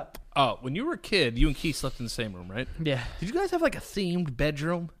 What's up? Oh, when you were a kid, you and Keith slept in the same room, right? Yeah. Did you guys have like a themed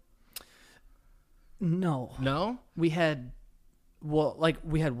bedroom? No. No? We had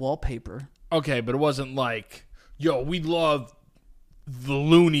wallpaper. Okay, but it wasn't like, yo, we love the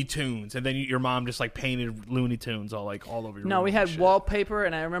Looney Tunes, and then your mom just like painted Looney Tunes all over your room. No, we had shit. wallpaper,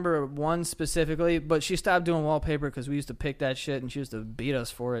 and I remember one specifically, but she stopped doing wallpaper because we used to pick that shit, and she used to beat us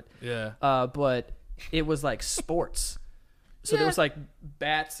for it. Yeah. But it was like sports. So there was like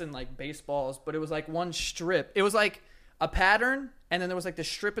bats and like baseballs, but it was like one strip. It was like a pattern, and then there was like the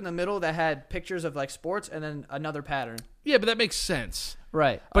strip in the middle that had pictures of like sports, and then another pattern. Yeah, but that makes sense.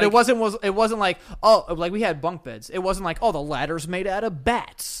 Right. But like, it wasn't like, oh, like we had bunk beds. It wasn't like, oh, the ladder's made out of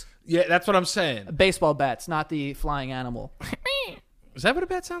bats. Yeah, that's what I'm saying. Baseball bats, not the flying animal. Is that what a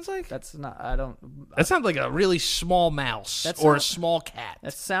bat sounds like? That's not, I don't. That sounds like a really small mouse or a small cat.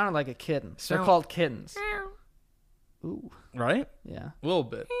 That sounded like a kitten. They're called kittens. Ooh. Right? Yeah. A little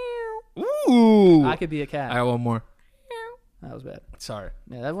bit. Ooh. I could be a cat. I got one more. That was bad. Sorry.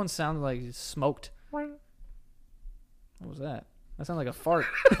 Yeah, that one sounded like it smoked. What was that? That sounded like a fart.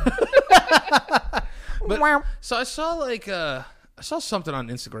 But, so I saw something on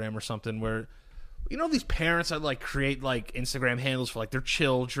Instagram or something where You know these parents that like create like Instagram handles for like their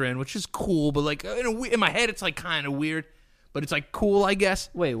children, which is cool, but like in my head it's like kind of weird, but it's like cool, I guess.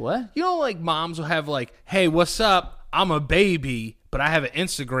 Wait, what? You know, like moms will have like, "Hey, what's up? I'm a baby, but I have an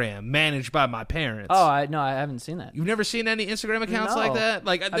Instagram managed by my parents." Oh, I haven't seen that. You've never seen any Instagram accounts like No. that?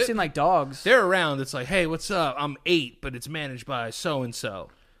 Like I've seen like dogs. they're around. It's like, "Hey, what's up? I'm 8, but it's managed by so and so."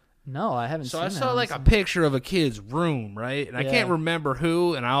 No, I haven't So seen I that. saw like a picture of a kid's room, right? And I Yeah. can't remember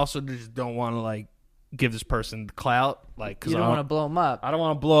who, and I also just don't want to like give this person clout, like because You don't want to blow them up. I don't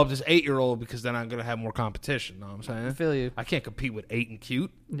want to blow up this 8-year-old because then I'm gonna have more competition. Know what I'm saying? I feel you. I can't compete with 8 and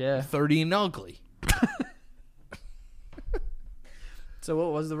cute, Yeah. 30 and ugly. So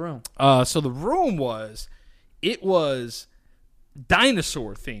what was the room? So the room was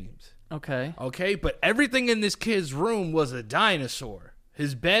dinosaur themed. Okay. Okay, but everything in this kid's room was a dinosaur.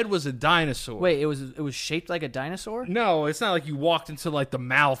 His bed was a dinosaur. Wait, it was shaped like a dinosaur? No, it's not like you walked into like the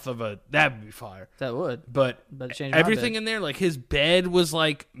mouth of a that'd be fire. That would. But But it changed my everything bed. in there, like his bed was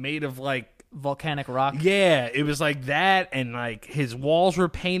like made of like Volcanic rock. yeah, it was like that, and like his walls were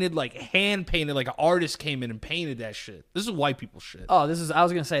painted like hand painted, like an artist came in and painted that shit. This is white people shit. Oh, I was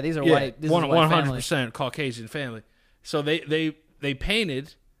gonna say these are white. This is a white 100% Caucasian family. So they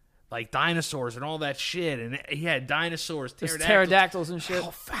painted like dinosaurs and all that shit, and he had dinosaurs, There's pterodactyls, pterodactyls and shit.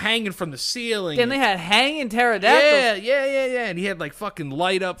 hanging from the ceiling. Then they had hanging pterodactyls. Yeah. And he had like fucking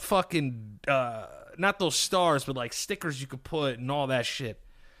light up fucking not those stars, but like stickers you could put and all that shit.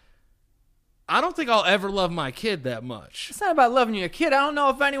 I don't think I'll ever love my kid that much. It's not about loving your kid. I don't know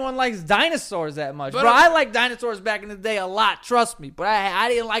if anyone likes dinosaurs that much. But Bro, I liked dinosaurs back in the day a lot, trust me. But I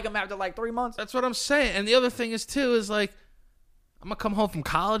didn't like them after like 3 months. That's what I'm saying. And the other thing is too is like I'm gonna come home from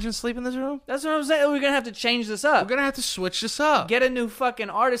college and sleep in this room. That's what I'm saying. We're going to have to change this We're up. gonna have to switch this up. Get a new fucking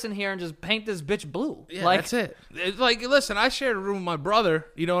artist in here and just paint this bitch blue. Yeah, like, that's it. It's like, listen, I shared a room with my brother.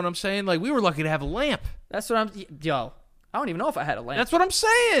 You know what I'm saying? Like, we were lucky to have a lamp. That's what I'm... Yo, I don't even know if I had a lamp. That's what I'm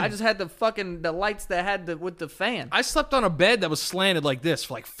saying. I just had the lights that had with the fan. I slept on a bed that was slanted like this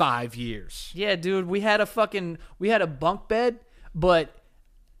for like 5 years. Yeah, dude, we had a bunk bed, but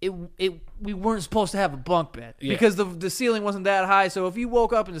we weren't supposed to have a bunk bed Yeah. because the ceiling wasn't that high. So if you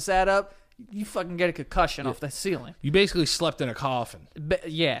woke up and sat up, you fucking get a concussion off the ceiling. You basically slept in a coffin.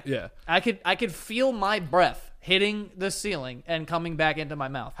 Yeah. Yeah. I could feel my breath hitting the ceiling and coming back into my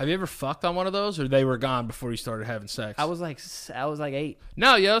mouth. Have you ever fucked on one of those, or they were gone before you started having sex? I was like 8.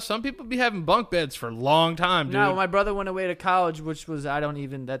 No, yo, some people be having bunk beds for a long time, dude. No, my brother went away to college, which was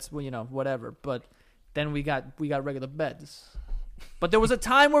that's whatever. But then we got regular beds. But there was a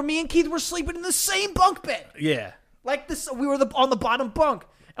time where me and Keith were sleeping in the same bunk bed. Yeah. Like this, we were on the bottom bunk,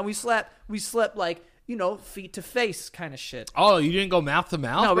 and we slept like feet to face kind of shit. Oh, you didn't go mouth to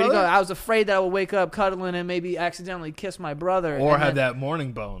mouth? No, we didn't go. brother? I was afraid that I would wake up cuddling and maybe accidentally kiss my brother, Or and have then- that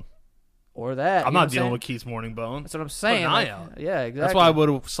morning bone. or that. I'm you know not what dealing saying? with Keith's morning bone. That's what I'm saying. Put an eye like, out. Yeah, exactly. That's why I would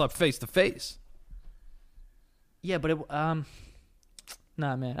have slept face to face. Yeah, but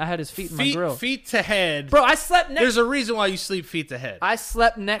nah, man, I had his feet in my grill, Feet to head. bro. I slept next. There's a reason why you sleep feet to head. I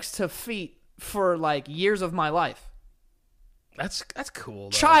slept next to feet for like years of my life. That's cool,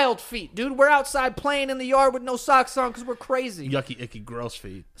 though. Child feet, dude. We're outside playing in the yard with no socks on because we're crazy. Yucky, icky, gross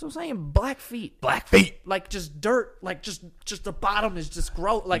feet. That's what I'm saying. Black feet. Black feet. Like just dirt. Like just the bottom is just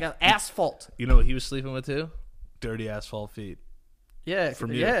gross. Like an asphalt. You know what he was sleeping with, too? Dirty asphalt feet. Yeah.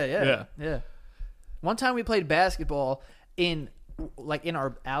 From you. Yeah. One time we played basketball in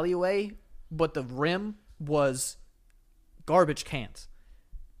our alleyway, but the rim was garbage cans.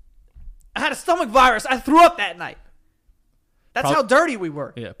 I had a stomach virus. I threw up that night. That's how dirty we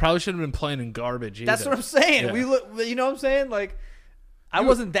were. Yeah, probably shouldn't have been playing in garbage either. That's what I'm saying. Yeah. We look, you know what I'm saying? Like, I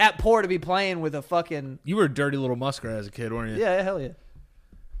wasn't that poor to be playing with a fucking. You were a dirty little muskrat as a kid, weren't you? Yeah, hell yeah.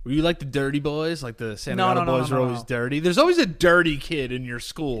 Were you like the dirty boys? Like the Santa No, Ana no, no, boys no, were no, always no. dirty? There's always a dirty kid in your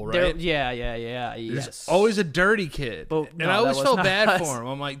school, right? Yeah. There's Yes. always a dirty kid. But and no, I always that was felt not bad us. for him.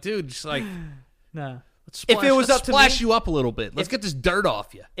 I'm like, dude, just like, No. let's If it was let's up to splash me- you up a little bit. Let's get this dirt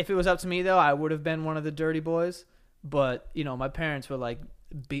off you. If it was up to me, though, I would have been one of the dirty boys. But, my parents would,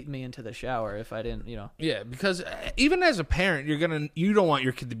 beat me into the shower if I didn't, Yeah, because even as a parent, you don't want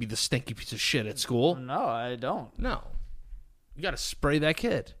your kid to be the stinky piece of shit at school. No, I don't. No. You got to spray that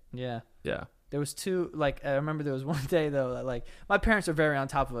kid. Yeah. Yeah. There was I remember there was one day, though, that, my parents are very on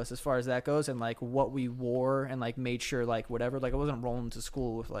top of us as far as that goes and, what we wore and, made sure, whatever. I wasn't rolling to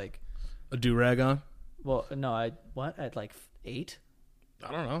school with, A do-rag on? well, no, At, 8?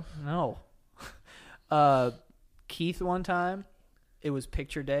 I don't know. No. Keith one time, it was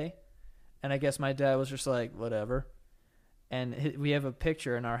picture day, and I guess my dad was just like, whatever. and we have a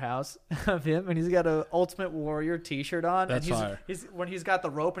picture in our house of him, and he's got a Ultimate Warrior T-shirt on. That's and fire. He's when he's got the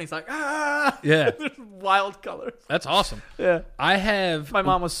rope, and he's like, ah, Yeah. wild colors. That's awesome. Yeah, I have my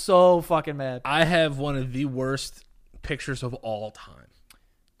mom was so fucking mad. I have one of the worst pictures of all time.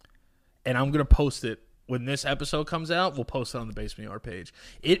 And I'm going to post it when this episode comes out. We'll post it on the Basement Yard page.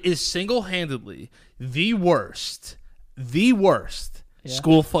 It is single-handedly the worst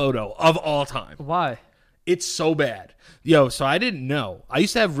school photo of all time. Why? It's so bad. Yo, so I didn't know. I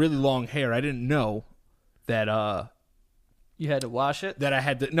used to have really long hair. I didn't know that You had to wash it. that I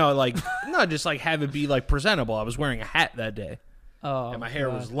had to no, just like have it be like presentable. I was wearing a hat that day. Oh, And my hair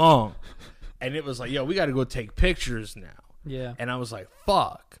God. was long. And it was like, yo, we got to go take pictures now. Yeah. And I was like,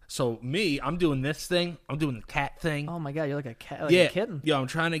 fuck. So I'm doing this thing. I'm doing the cat thing. Oh my God, you're like a cat, like yeah. a kitten. Yo, I'm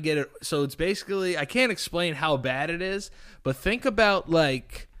trying to get it. So it's basically, I can't explain how bad it is, but think about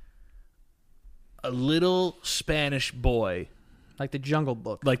like a little Spanish boy, Like the Jungle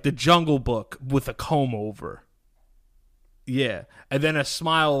Book. like the Jungle Book with a comb over. Yeah. And then a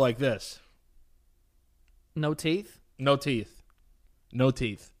smile like this. No teeth. No teeth. No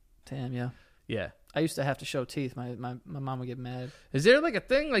teeth. Damn, yeah. Yeah. I used to have to show teeth. My mom would get mad. Is there like a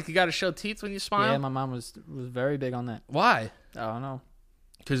thing like you got to show teeth when you smile? Yeah, my mom was very big on that. Why? I don't know.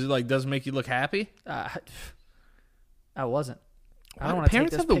 Because it like doesn't make you look happy. I wasn't. I Why don't do want to take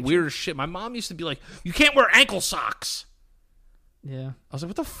parents this have the picture. weirdest shit. My mom used to be like, "You can't wear ankle socks." Yeah. I was like,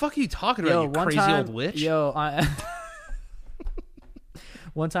 "What the fuck are you talking about, you one crazy time, old witch?"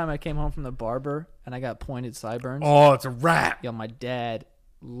 One time I came home from the barber and I got pointed sideburns. Oh, it's a wrap. Yo, my dad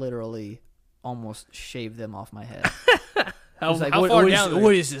literally almost shaved them off my head. How, He's like, how what, far what is- down? did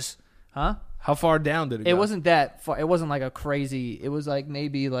what it- is this? Huh? How far down did it go? It wasn't that far. It wasn't like a crazy. It was like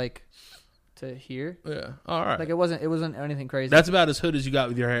maybe like to here. Yeah. All right. Like it wasn't anything crazy. That's about as hood as you got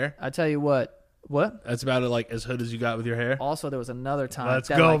with your hair. I tell you what. What? That's about like as hood as you got with your hair. Also, there was another time. Let's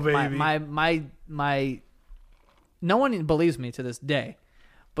that, go, like, baby. My no one believes me to this day,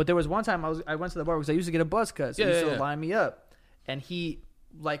 but there was one time I went to the bar because I used to get a buzz cut. So he used to line me up, and he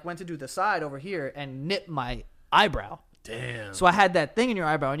like went to do the side over here and nipped my eyebrow. Damn. So I had that thing in your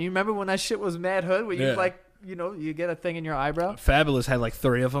eyebrow, and you remember when that shit was mad hood, where you Yeah. like you get a thing in your eyebrow. Fabulous had like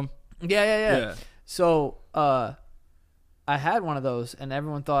 3 of them. Yeah. So I had one of those, and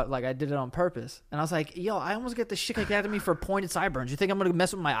everyone thought like I did it on purpose. And I was like, yo, I almost get the shit kicked out of me for pointed sideburns. You think I'm gonna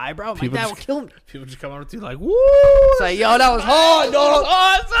mess with my eyebrow? People That will just- kill me. People just come on to you like, "Woo!" It's like, yo, that was hard, dog.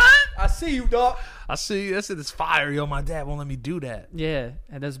 Oh, son. I see you, dog. I see. That's it's fire, yo. My dad won't let me do that. Yeah,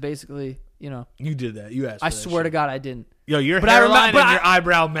 and that's basically, You did that. You asked. I for that swear to shit. God, I didn't. Yo, your But I remember- hairline but and I- your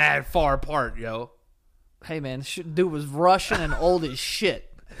eyebrow mad far apart, yo. Hey, man, dude was Russian and old as shit.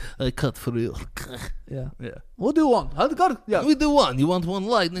 I cut for real. Yeah. Yeah. We'll do one. How's it go? Yeah. We do one. You want one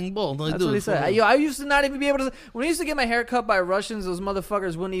lightning bolt? I That's do what it he for said. you. I used to not even be able to. When I used to get my hair cut by Russians, those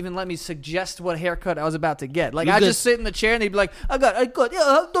motherfuckers wouldn't even let me suggest what haircut I was about to get. Like, You I just- just sit in the chair and they'd be like, I got,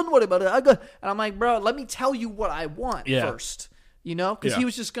 yeah, don't worry about it. I got. And I'm like, bro, let me tell you what I want first. Because Yeah. he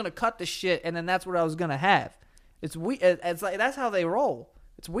was just going to cut the shit and then that's what I was going to have. It's weird. It's like, that's how they roll.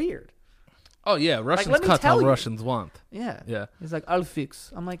 It's weird. Oh yeah, Russians let me cut how tell you. Russians want. Yeah. Yeah. He's like, I'll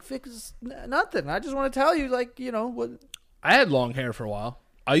fix. I'm like, fix nothing. I just want to tell you, like, what. I had long hair for a while.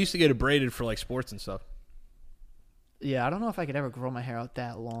 I used to get it braided for like sports and stuff. Yeah, I don't know if I could ever grow my hair out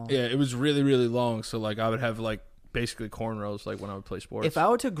that long. Yeah, it was really really long. So like I would have like basically cornrows like when I would play sports. If I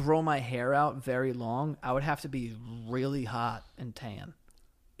were to grow my hair out very long, I would have to be really hot and tan.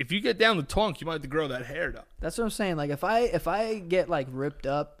 If you get down the tongue, you might have to grow that hair down. That's what I'm saying. Like if I get like ripped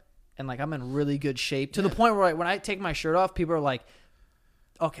up and like I'm in really good shape to the point where like, when I take my shirt off, people are like,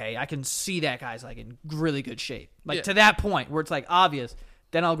 okay, I can see that guy's like in really good shape. Like Yeah. to that point where it's like obvious.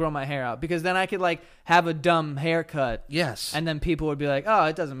 Then I'll grow my hair out because then I could like have a dumb haircut. Yes. And then people would be like, oh,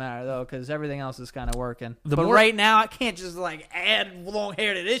 it doesn't matter though because everything else is kind of working. The But more- right now I can't just like add long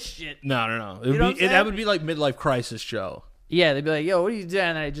hair to this shit. No. It know what would I'm be, that saying? would be like midlife crisis Joe. Yeah, they'd be like, yo, what are you doing?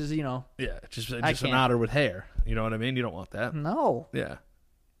 And I just, Yeah, just an can't. otter with hair. You know what I mean? You don't want that. no, Yeah.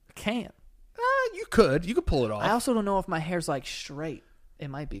 I can't. You could pull it off. I also don't know if my hair's like straight. It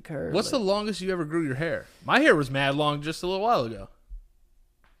might be curved. What's the longest you ever grew your hair? My hair was mad long just a little while ago.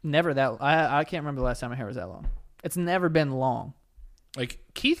 Never that. I can't remember the last time my hair was that long. It's never been long. Like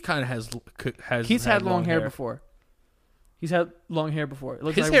Keith kind of has Keith's had long hair before. He's had long hair before. It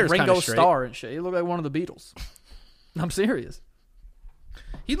looks His like hair's Ringo kinda straight. Starr and shit. He looked like one of the Beatles. I'm serious.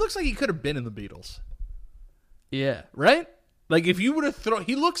 He looks like he could have been in the Beatles, Yeah. right? Like if you would have thrown,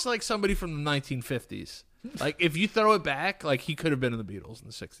 he looks like somebody from the 1950s. Like if you throw it back, like he could have been in the Beatles in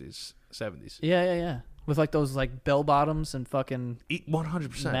the 60s, 70s. Yeah. with like those like bell bottoms and fucking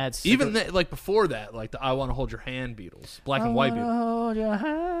 100%. Mad Even like before that, like the "I Want to Hold Your Hand" Beatles, black and white Beatles. Hold your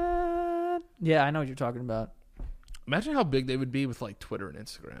hand. Yeah, I know what you're talking about. Imagine how big they would be with like Twitter and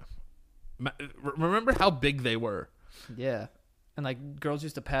Instagram. Remember how big they were? Yeah, and like girls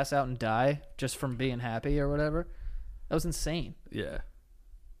used to pass out and die just from being happy or whatever. That was insane. Yeah.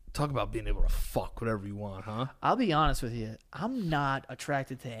 Talk about being able to fuck whatever you want, huh? I'll be honest with you. I'm not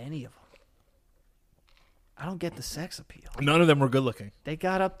attracted to any of them. I don't get the sex appeal. None of them were good looking. They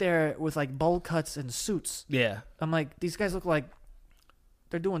got up there with like bowl cuts and suits. Yeah. I'm like, these guys look like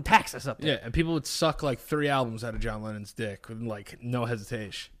they're doing taxes up there. Yeah, and people would suck like 3 albums out of John Lennon's dick with like no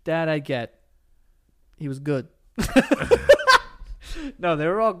hesitation. That I get. He was good. No, they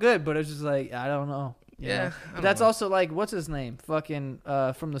were all good, but it's just like, I don't know. You know? I But don't that's know. also like, what's his name? Fucking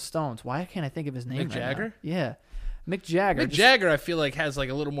from the Stones. Why can't I think of his name? Mick right now? Jagger? Yeah. Mick Jagger. Mick Jagger, I feel like, has like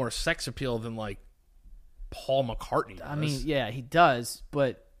a little more sex appeal than like Paul McCartney does. I mean, yeah, he does,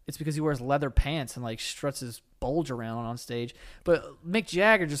 but it's because he wears leather pants and like struts his bulge around on stage. But Mick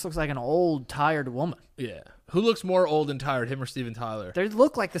Jagger just looks like an old, tired woman. Yeah. Who looks more old and tired, him or Steven Tyler? They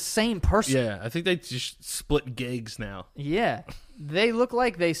look like the same person. Yeah, I think they just split gigs now. Yeah. They look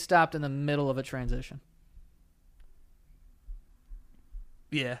like they stopped in the middle of a transition.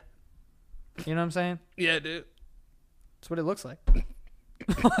 Yeah. You know what I'm saying? Yeah, dude. That's what it looks like.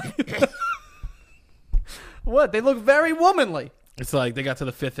 What? They look very womanly. It's like they got to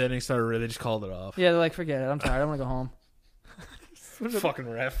the 5th inning, started, they just called it off. Yeah, they're like, forget it. I'm tired. I'm going to go home. Fucking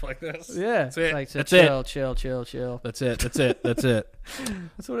ref like this. Yeah. That's it. It's like, That's chill. That's it. That's it. That's it.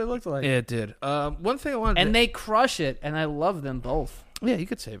 That's what it looked like. Yeah, it did. One thing I wanted And to... they crush it, and I love them both. Yeah, you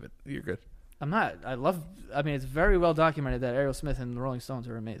could save it. You're good. I mean, it's very well documented that Aerosmith Smith and the Rolling Stones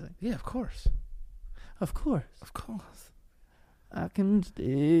are amazing. Yeah, of course. Of course. Of course. I can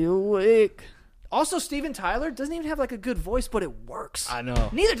stay awake. Also, Steven Tyler doesn't even have like a good voice, but it works. I know.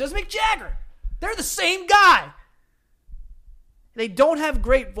 Neither does Mick Jagger. They're the same guy. They don't have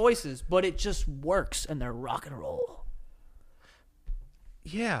great voices, but it just works, and they're rock and roll.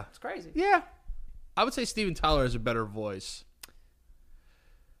 Yeah. It's crazy. Yeah. I would say Steven Tyler has a better voice,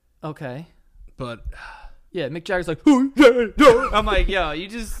 Okay. but... Yeah, Mick Jagger's like, "Ooh, yeah, yeah." I'm like, yo, you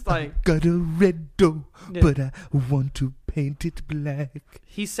just like... Got a red door, Yeah. but I want to paint it black.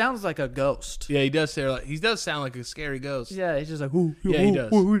 He sounds like a ghost. Yeah, he does sound like a scary ghost. Yeah, he's just like, "Ooh, Yeah, he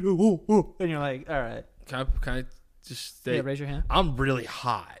does. and you're like, all right. Can I just stay? Yeah, raise your hand. I'm really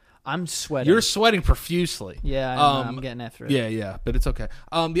hot. I'm sweating. You're sweating profusely. Yeah, I know, I'm getting after it. Yeah, but it's okay.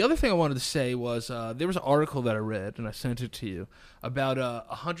 The other thing I wanted to say was there was an article that I read, and I sent it to you, about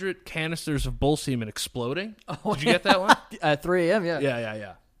 100 canisters of bull semen exploding. Oh, Did you get that one? At 3 a.m., yeah.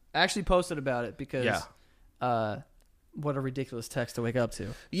 Yeah. I actually posted about it because Yeah. what a ridiculous text to wake up to.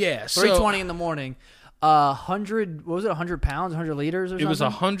 Yeah, so 3:20 in the morning. 100, what was it, 100 pounds, 100 liters or something? it was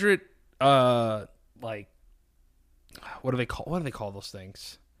 100, like, what do they call those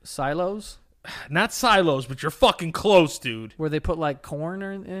things? Silos? Not silos, but you're fucking close, dude. Where they put like corn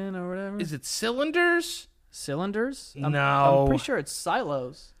in or whatever? Is it cylinders? Cylinders? No. I'm pretty sure it's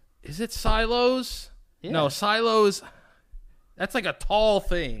silos. Is it silos? Yeah. No, silos. That's like a tall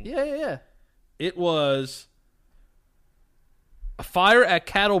thing. Yeah. It was a fire at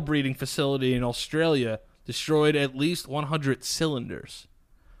cattle breeding facility in Australia destroyed at least 100 cylinders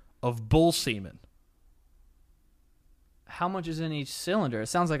of bull semen. How much is in each cylinder? It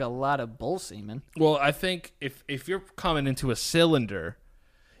sounds like a lot of bull semen. Well, I think if you're coming into a cylinder,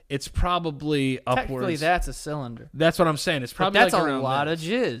 it's probably upwards. Technically, that's a cylinder. That's what I'm saying. It's But probably that's like a around lot this. of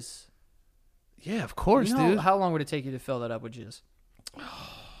jizz. Yeah, of course, You know, dude. how long would it take you to fill that up with jizz?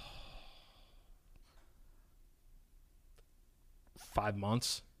 5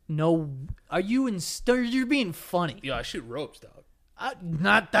 months. No, are you you're being funny. Yeah, I shoot ropes, dog.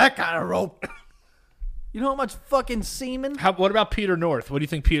 Not that kind of rope. You know how much fucking semen? What about Peter North? What do you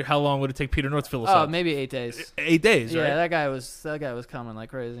think, Peter? How long would it take Peter North to fill us Oh, up? maybe 8 days. 8 days, Yeah, right? that guy was coming like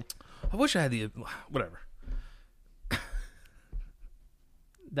crazy. I wish I had the whatever.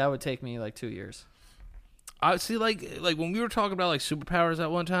 That would take me like 2 years. I see, like when we were talking about like superpowers at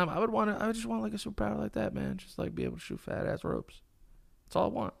one time, I would just want like a superpower like that, man. Just like be able to shoot fat ass ropes. That's all I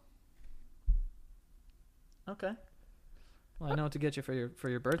want. Okay. Well, I know what to get you for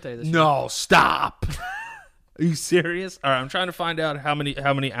your birthday this year. No, stop. Are you serious? All right, I'm trying to find out how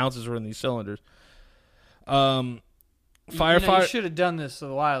many ounces were in these cylinders. Firefighter. You should have done this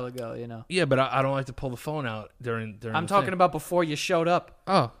a while ago. You know. Yeah, but I don't like to pull the phone out during. I'm the talking thing. about before you showed up.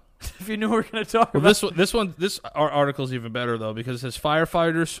 Oh. If you knew we were going to talk Well, about this article's even better though because it says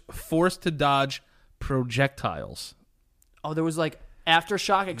firefighters forced to dodge projectiles. Oh, there was like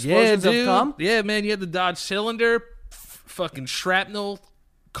Aftershock explosions yeah, of dude. cum? Yeah, man. You had the Dodge Cylinder, fucking shrapnel,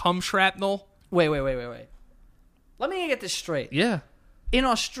 cum shrapnel. Wait. Let me get this straight. Yeah. In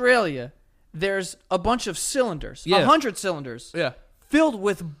Australia, there's a bunch of cylinders, Yeah. 100 cylinders, Yeah. filled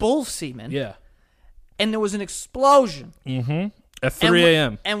with bull semen, Yeah. and there was an explosion. At 3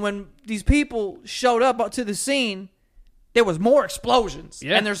 a.m. And when these people showed up to the scene, there was more explosions.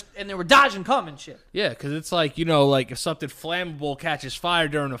 Yeah. And they were dodging cum and shit. Yeah, because it's like, like if something flammable catches fire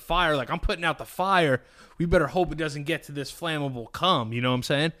during a fire, like I'm putting out the fire, we better hope it doesn't get to this flammable cum, you know what I'm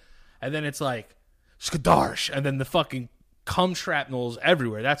saying? And then it's like, skadarsh, and then the fucking cum shrapnels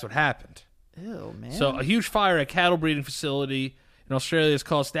everywhere. That's what happened. Ew, man. So a huge fire at a cattle breeding facility in Australia has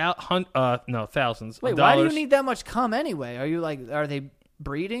cost thousands Wait, of why do dollars. you need that much cum anyway? Are they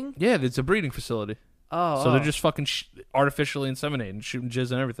breeding? Yeah, it's a breeding facility. Oh, They're just fucking artificially inseminating, shooting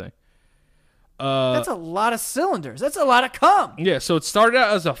jizz and everything. that's a lot of cylinders. That's a lot of cum. Yeah, so it started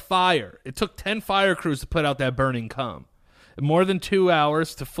out as a fire. It took 10 fire crews to put out that burning cum. More than 2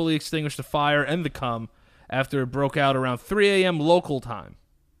 hours to fully extinguish the fire and the cum after it broke out around 3 a.m. local time.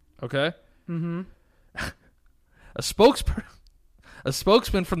 Okay? Mm-hmm. A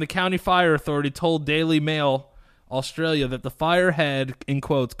spokesman from the County Fire Authority told Daily Mail Australia that the fire had, in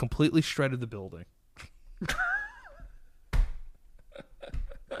quotes, completely shredded the building.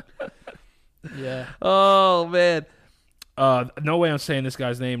 Yeah. Oh, man. No way I'm saying this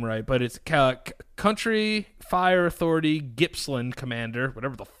guy's name right, but it's Country Fire Authority Gippsland Commander,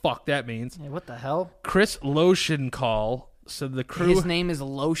 whatever the fuck that means. Hey, what the hell? Chris Loschenkall said the crew... His name is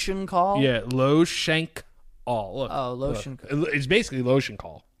Lotion Call? Yeah, Loschenkall. Look. Oh, Loschenkall. It's basically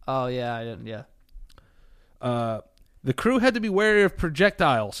Loschenkall. Oh, yeah, I didn't, yeah. The crew had to be wary of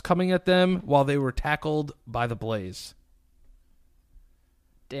projectiles coming at them while they were tackled by the blaze.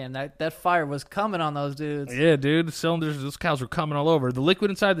 Damn, that fire was coming on those dudes. Yeah, dude, the cylinders, those cows were coming all over. The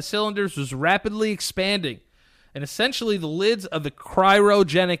liquid inside the cylinders was rapidly expanding. And essentially, the lids of the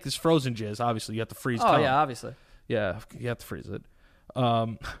cryogenic, this frozen jizz, obviously, you have to freeze Oh, cum. yeah, obviously. Yeah, you have to freeze it.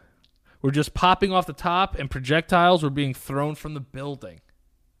 Were just popping off the top, and projectiles were being thrown from the building.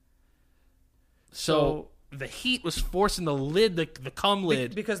 So the heat was forcing the lid, the cum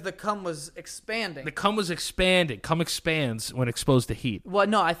lid. Because the cum was expanding. The cum was expanding. Cum expands when exposed to heat. Well,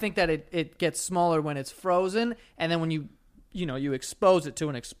 no, I think that it gets smaller when it's frozen, and then when you expose it to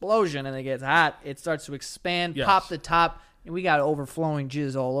an explosion and it gets hot, it starts to expand, Yes. pop the top, and we got overflowing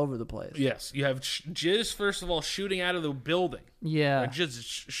jizz all over the place. Yes, you have jizz, first of all, shooting out of the building. Yeah. Like jizz is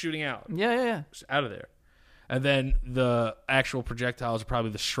shooting out. Yeah. Just out of there. And then the actual projectiles are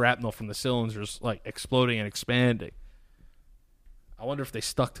probably the shrapnel from the cylinders, like exploding and expanding. I wonder if they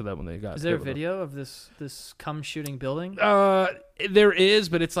stuck to that when they got. Is there a hit with them. video of this cum shooting building? There is,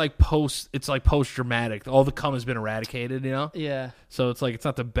 but it's like post dramatic. All the cum has been eradicated, Yeah. So it's like it's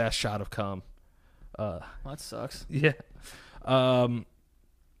not the best shot of cum. Well, that sucks. Yeah.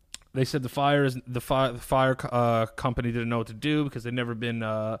 They said the fire company didn't know what to do because they'd never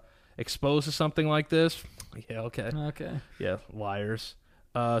been exposed to something like this. Yeah, okay. Okay. Yeah, liars.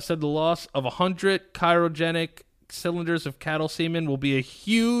 Said the loss of 100 cryogenic cylinders of cattle semen will be a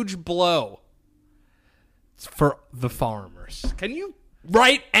huge blow for the farmers. Can you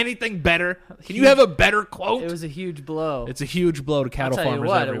write anything better? Can you have a better quote? It was a huge blow. It's a huge blow to cattle I'll tell you farmers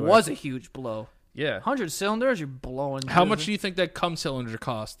what, everywhere. it was a huge blow. Yeah. 100 cylinders, you're blowing. How much do you think that cum cylinder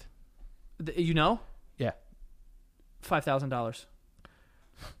cost? You know? Yeah. $5,000.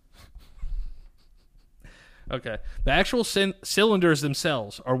 Okay. The actual cylinders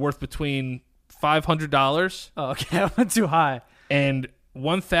themselves are worth between $500 Oh, okay. I went too high. and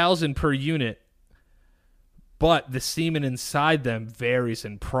 $1,000 per unit, but the semen inside them varies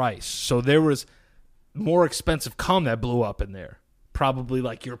in price. So there was more expensive cum that blew up in there. Probably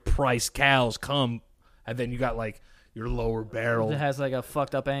like your price cows cum, and then you got like your lower barrel. It has like a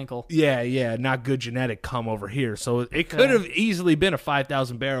fucked up ankle. Yeah, not good genetic cum over here. So it could have easily been a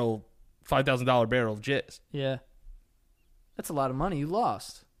 $5,000 barrel of jizz. Yeah. That's a lot of money you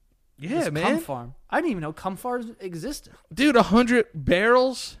lost. Yeah, This man. cum farm. I didn't even know cum farms existed. Dude, 100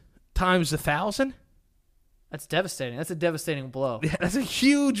 barrels times 1,000? That's devastating. That's a devastating blow. Yeah, that's a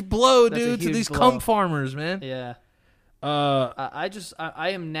huge blow, That's a dude, to huge these blow. cum farmers, man. Yeah. I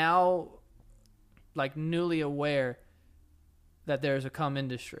am now like newly aware that there's a cum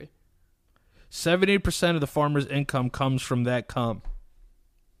industry. 70% of the farmers' income comes from that cum.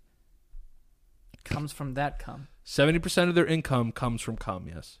 Comes from that cum. 70% of their income comes from cum,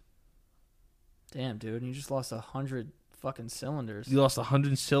 yes. Damn, dude. And you just lost 100 fucking cylinders. You lost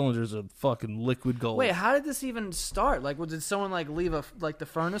 100 cylinders of fucking liquid gold. Wait, how did this even start? Like, did someone like leave the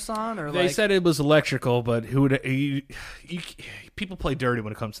furnace on, or They like? said it was electrical, but people play dirty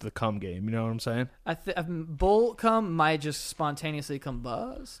when it comes to the cum game. You know what I'm saying? Bull cum might just spontaneously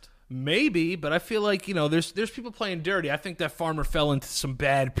combust. Maybe, but I feel like, there's people playing dirty. I think that farmer fell into some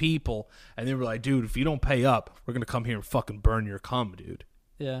bad people, and they were like, dude, if you don't pay up, we're going to come here and fucking burn your cum, dude.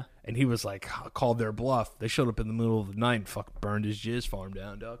 Yeah. And he was like, called their bluff. They showed up in the middle of the night and fucking burned his jizz farm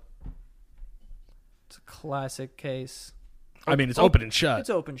down, dog. It's a classic case. I mean, it's open and shut.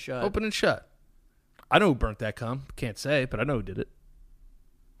 It's open shut. Open and shut. I know who burnt that cum. Can't say, but I know who did it.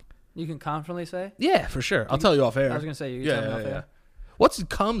 You can confidently say? Yeah, for sure. I'll tell you off air. I was going to say, you can tell me off air. What's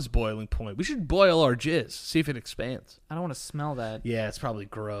cum's boiling point? We should boil our jizz, see if it expands. I don't want to smell that. Yeah, it's probably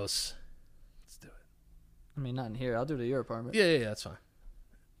gross. Let's do it. I mean, not in here. I'll do it at your apartment. Yeah, that's fine.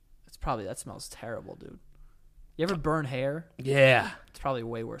 That smells terrible, dude. You ever burn hair? Yeah. It's probably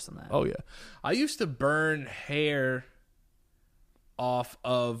way worse than that. Oh, yeah. I used to burn hair off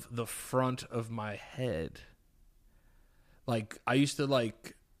of the front of my head. Like, I used to,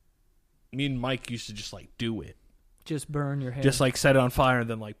 me and Mike used to just, do it. Just burn your hair. Just, set it on fire and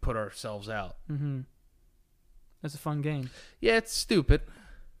then, put ourselves out. Mm-hmm. That's a fun game. Yeah, it's stupid.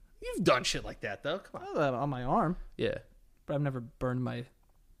 You've done shit like that, though. Come on. On my arm. Yeah. But I've never burned my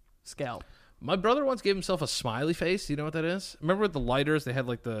scalp. My brother once gave himself a smiley face. You know what that is? Remember with the lighters, they had,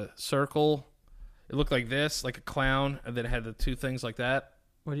 the circle. It looked like this, like a clown, and then it had the two things like that.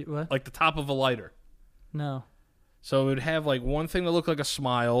 What? Like the top of a lighter. No. So it would have one thing that looked like a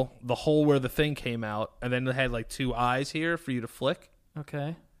smile, the hole where the thing came out, and then it had two eyes here for you to flick.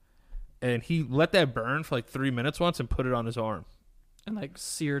 Okay. And he let that burn for 3 minutes once and put it on his arm. And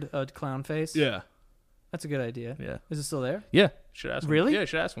seared a clown face? Yeah. That's a good idea. Yeah. Is it still there? Yeah. Should ask him. Really? Yeah,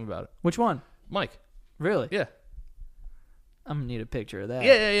 should ask him about it. Which one? Mike. Really? Yeah. I'm going to need a picture of that.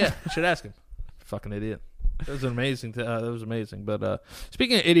 Yeah. Should ask him. Fucking idiot. That was amazing. That was amazing. But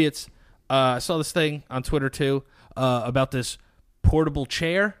speaking of idiots, I saw this thing on Twitter too about this portable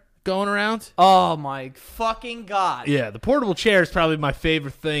chair going around. Oh my fucking God. Yeah, the portable chair is probably my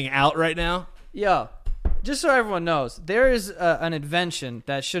favorite thing out right now. Yo, just so everyone knows, there is an invention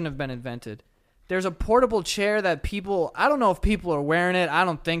that shouldn't have been invented. There's a portable chair that I don't know if people are wearing it. I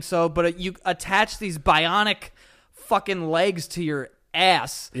don't think so. But you attach these bionic fucking legs to your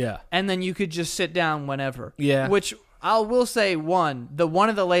ass. Yeah. And then you could just sit down whenever. Yeah. Which I will say, one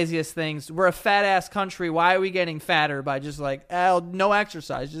of the laziest things. We're a fat ass country. Why are we getting fatter by just no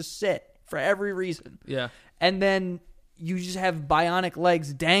exercise? Just sit for every reason. Yeah. And then you just have bionic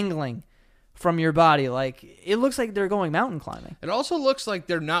legs dangling from your body. It looks like they're going mountain climbing. It also looks like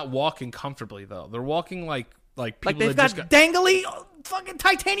they're not walking comfortably though. They're walking like people They've that got dangly fucking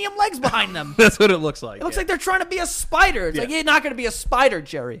titanium legs behind them. That's what it looks like. It looks like they're trying to be a spider. It's you're not going to be a spider,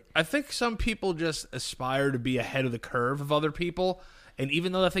 Jerry. I think some people just aspire to be ahead of the curve of other people, and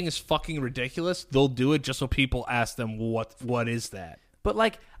even though that thing is fucking ridiculous, they'll do it just so people ask them what is that.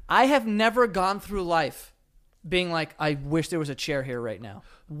 But I have never gone through life being I wish there was a chair here right now.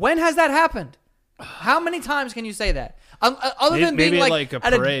 When has that happened? How many times can you say that? Other than maybe being like a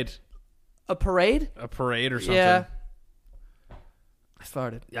parade. A parade? A parade or something. Yeah. I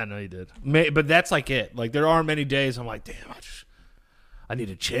farted. Yeah, I know you did. But that's it. There aren't many days I'm like, damn, I need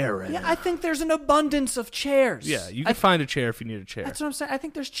a chair right now. I think there's an abundance of chairs. Yeah, you can find a chair if you need a chair. That's what I'm saying. I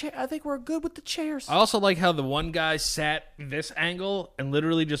think I think we're good with the chairs. I also like how the one guy sat this angle and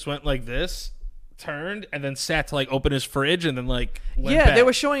literally just went like this, turned, and then sat to open his fridge and then went back. They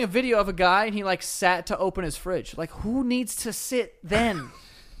were showing a video of a guy and he sat to open his fridge. Who needs to sit then?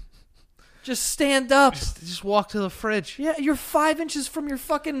 Just stand up. Just walk to the fridge. Yeah, you're 5 inches from your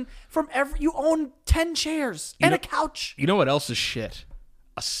you own 10 chairs and a couch. You know what else is shit?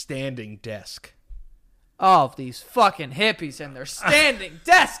 A standing desk. Oh, these fucking hippies and their standing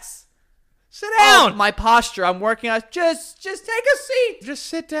desks. Sit down. Oh, my posture. I'm working on. Just take a seat. Just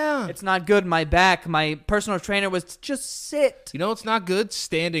sit down. It's not good. My back. My personal trainer was just sit. You know it's not good?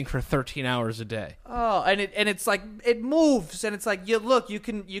 Standing for 13 hours a day. Oh, and it's it moves, and it's you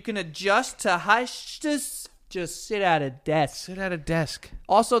can adjust to high. Just sit at a desk. Sit at a desk.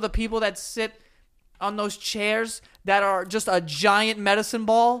 Also, the people that sit on those chairs that are just a giant medicine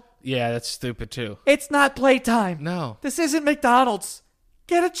ball. Yeah, that's stupid too. It's not playtime. No. This isn't McDonald's.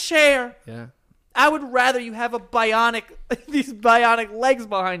 Get a chair. Yeah. I would rather you have these bionic legs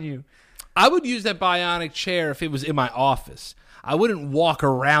behind you. I would use that bionic chair if it was in my office. I wouldn't walk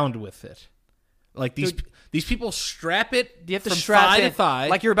around with it. These people strap it You have to from strap thigh in to thigh.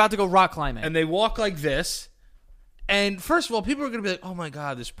 like you're about to go rock climbing. And they walk like this. And first of all, people are going to be like, oh, my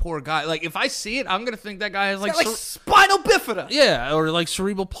God, this poor guy. Like, if I see it, I'm going to think that guy has, He's got, like spinal bifida. yeah, or, like,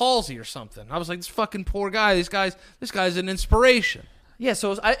 cerebral palsy or something. I was like, this fucking poor guy. This guy's an inspiration. Yeah,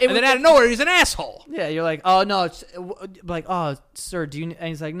 so And then out of nowhere, he's an asshole. Yeah, you're like, oh, no, it's like, oh, sir, do you... And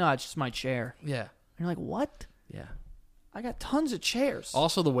he's like, no, it's just my chair. Yeah. And you're like, what? Yeah. I got tons of chairs.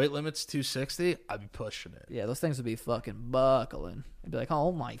 Also, the weight limit's 260. I'd be pushing it. Yeah, those things would be fucking buckling. I'd be like,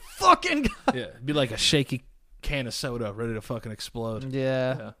 oh, my fucking God. Yeah, it'd be like a shaky can of soda ready to fucking explode.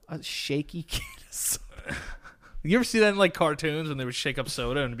 Yeah. A shaky can of soda. You ever see that in, like, cartoons when they would shake up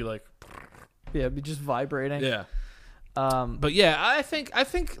soda and it'd be like... Yeah, it'd be just vibrating. Yeah. But yeah, I think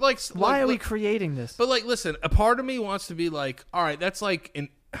like Why like, are we creating this? But like, listen, a part of me wants to be like, all right, that's like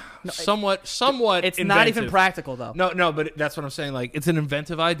somewhat. It's inventive. not even practical, though. No, but that's what I'm saying. Like, it's an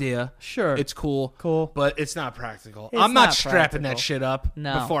inventive idea. Sure. It's cool, but it's not practical. It's I'm not not strapping that practical. shit up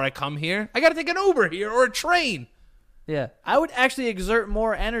No. before I come here. I got to take an Uber here or a train. Yeah. I would actually exert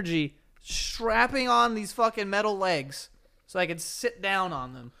more energy strapping on these fucking metal legs so I could sit down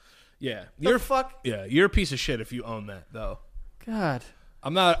on them. Yeah, The fuck? Yeah, you're a piece of shit if you own that, though. God.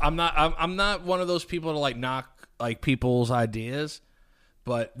 I'm not one of those people to like knock like people's ideas,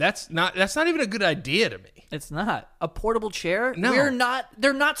 but that's not even a good idea to me. It's not. A portable chair? No.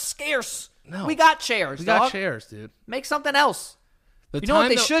 They're not scarce. No. We got chairs, We dog. got chairs, dude. Make something else. The You know what time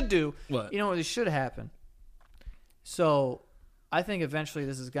they that- should do? What? You know what they should happen? So, I think eventually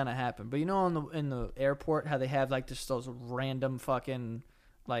this is gonna happen. But you know, in the airport, how they have like just those random fucking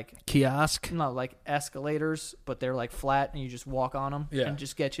like Kiosk. not like escalators, but they're like flat and you just walk on them Yeah. and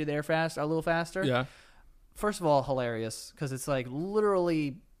just get you there a little faster. Yeah. First of all, hilarious because it's like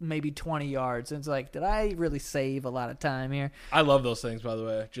literally maybe 20 yards. And it's like, did I really save a lot of time here? I love those things, by the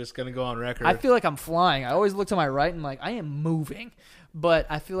way. Just gonna go on record. I feel like I'm flying. I always look to my right and like I am moving, but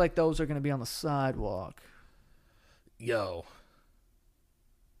I feel like those are going to be on the sidewalk. Yo.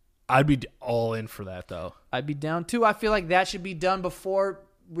 I'd be all in for that, though. I'd be down too. I feel like that should be done before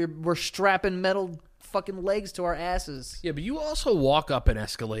we're strapping metal fucking legs to our asses. Yeah, but you also walk up an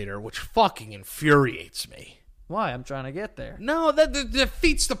escalator, which fucking infuriates me. Why? I'm trying to get there. No, that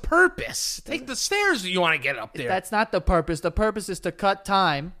defeats the purpose. Take the stairs if you want to get up there. That's not the purpose. The purpose is to cut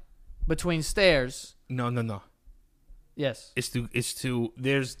time between stairs. No. Yes. It's to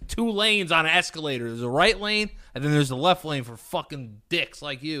there's 2 lanes on an escalator. There's a right lane and then there's the left lane for fucking dicks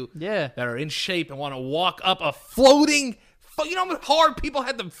like you. Yeah. That are in shape and want to walk up a floating. You know how hard people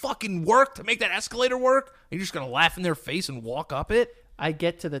had to fucking work to make that escalator work? Are you just gonna laugh in their face and walk up it? I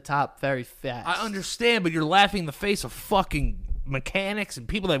get to the top very fast. I understand, but you're laughing in the face of fucking mechanics and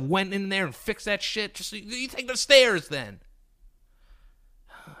people that went in there and fixed that shit. Just you take the stairs then.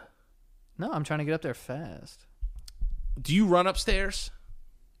 No, I'm trying to get up there fast. Do you run upstairs?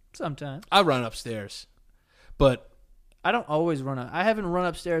 Sometimes. I run upstairs, but I don't always run up. I haven't run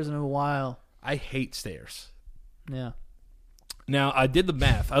upstairs in a while. I hate stairs. Yeah. Now, I did the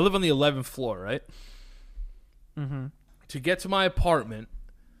math. I live on the 11th floor, right? Mm-hmm. To get to my apartment,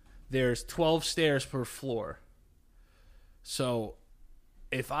 there's 12 stairs per floor. So,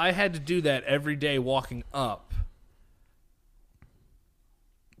 if I had to do that every day walking up...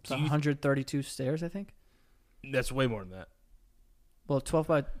 It's 132 stairs, I think. That's way more than that. Well, 12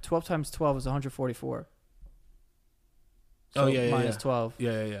 times 12 is 144. So Oh, yeah, minus yeah. 12.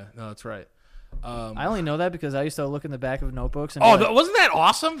 Yeah. No, that's right. I only know that because I used to look in the back of notebooks. And Oh, be like, wasn't that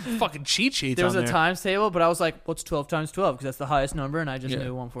awesome? Fucking cheat sheets there was on a there. times table, but I was like, what's 12 times 12? Because that's the highest number, and I just Yeah,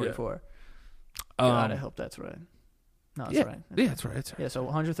 knew 144. yeah. God, I hope that's right. No, that's Yeah, right. yeah, that's right. That's right. Yeah, so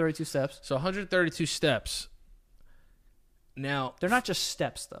 132 steps. So 132 steps. Now, They're not just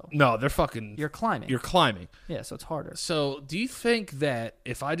steps, though. no, they're fucking... You're climbing. You're climbing. Yeah, so it's harder. So, do you think that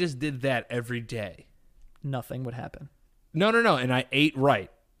if I just did that every day... Nothing would happen. No, and I ate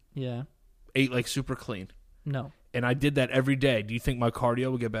right. Yeah. Ate, like, super clean. No. And I did that every day. Do you think my cardio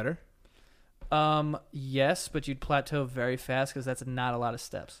would get better? Yes, but you'd plateau very fast because that's not a lot of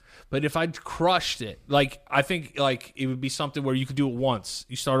steps. But if I crushed it, like, I think, like, it would be something where you could do it once.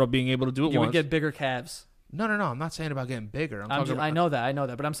 You start out being able to do it You once. would get bigger calves. No. I'm not saying about getting bigger. I'm talking about... I know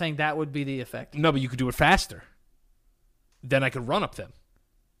that, but I'm saying that would be the effect. No, but you could do it faster. Then I could run up them.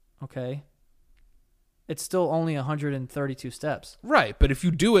 Okay. It's still only 132 steps. Right, but if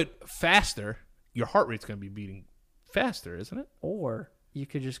you do it faster, your heart rate's going to be beating faster, isn't it? Or you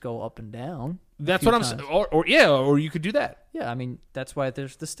could just go up and down. That's few what I'm times. saying. Or you could do that. Yeah, I mean, that's why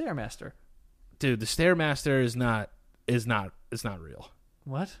there's the Stairmaster. Dude, the Stairmaster is not real.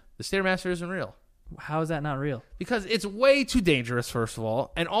 What? The Stairmaster isn't real. How is that not real? Because it's way too dangerous, first of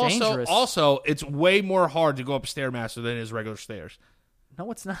all. And Dangerous? also it's way more hard to go up a Stairmaster than it is regular stairs. No,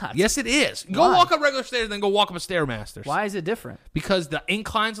 it's not. Yes, it is. Go Why? walk up regular stairs, then go walk up a Stairmaster. Why is it different? Because the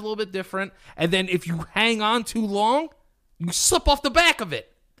incline's a little bit different, and then if you hang on too long, you slip off the back of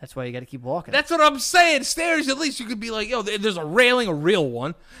it. That's why you got to keep walking. That's what I'm saying. Stairs, at least you could be like, yo, there's a railing, a real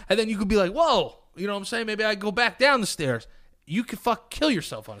one, and then you could be like, whoa, you know what I'm saying? Maybe I go back down the stairs. You could kill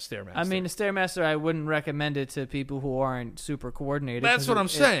yourself on a Stairmaster. I mean, a Stairmaster, I wouldn't recommend it to people who aren't super coordinated. That's what I'm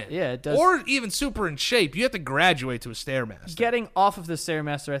saying. Yeah, it does. Or even super in shape. You have to graduate to a Stairmaster. Getting off of the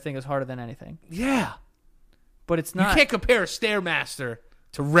Stairmaster, I think, is harder than anything. Yeah. But it's You not. can't compare a Stairmaster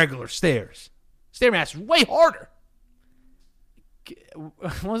to regular stairs. Stairmaster's way harder. When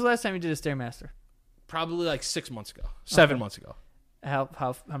was the last time you did a Stairmaster? Probably like 6 months ago. 7 months ago. How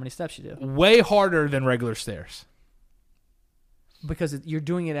many steps you do? Way harder than regular stairs. Because you're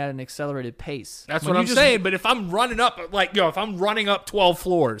doing it at an accelerated pace. That's When what you I'm just- saying. But if I'm running up, if I'm running up 12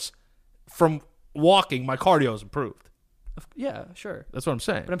 floors from walking, my cardio's improved. Yeah, sure. That's what I'm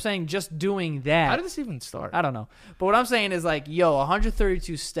saying. But I'm saying just doing that. How did this even start? I don't know. But what I'm saying is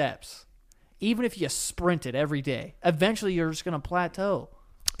 132 steps. Even if you sprint it every day, eventually you're just going to plateau.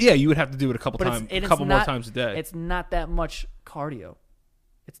 Yeah, you would have to do it a couple But times, it's more not- times a day. It's not that much cardio.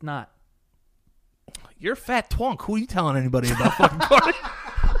 It's not. You're a fat twunk. Who are you telling anybody about fucking cardio?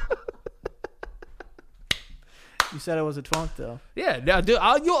 You said I was a twunk, though. Yeah, no, dude,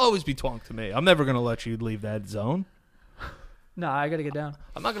 you'll always be twunk to me. I'm never gonna let you leave that zone. No, I got to get down.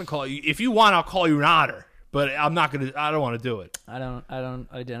 I'm not gonna call you. If you want, I'll call you an otter. But I'm not gonna. I don't want to do it. I don't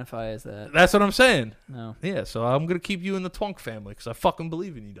identify as that. That's what I'm saying. No, Yeah, so I'm gonna keep you in the twunk family because I fucking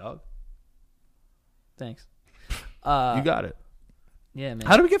believe in you, dog. thanks. You got it. Yeah, man.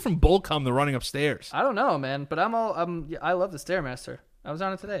 How do we get from Bullcom to running upstairs? I don't know, man. But I love the Stairmaster. I was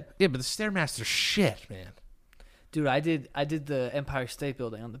on it today. Yeah, but the Stairmaster's shit, man. Dude, I did the Empire State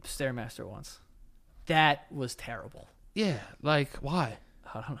Building on the Stairmaster once. That was terrible. Yeah, like why?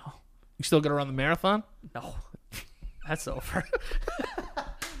 I don't know. You still gonna run the marathon? No, that's over.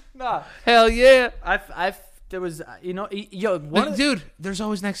 Nah, Hell yeah, there was one of the, dude. There's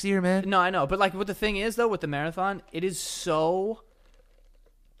always next year, man. No, I know, but what the thing is though with the marathon, it is so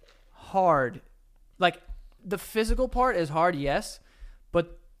hard. The physical part is hard, yes,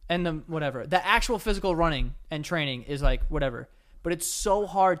 but the actual physical running and training is whatever. But it's so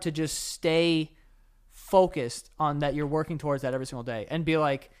hard to just stay focused on that you're working towards that every single day and be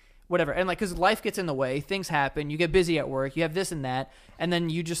whatever. And because life gets in the way, things happen, you get busy at work, you have this and that, and then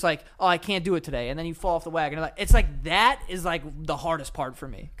you just oh, I can't do it today, and then you fall off the wagon. It's that is the hardest part for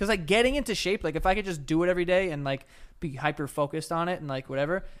me. Because getting into shape, if I could just do it every day and be hyper focused on it and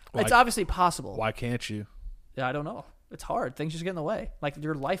whatever, it's obviously possible. Why can't you? Yeah, I don't know. It's hard. Things just get in the way.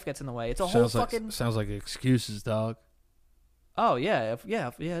 Your life gets in the way. It's a whole fucking. Sounds like excuses, dog. Oh yeah, yeah,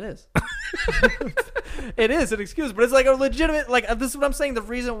 it is. It is an excuse, but it's a legitimate. This is what I'm saying. The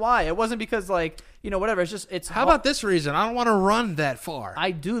reason why it wasn't because whatever. It's just it's. How about this reason? I don't want to run that far.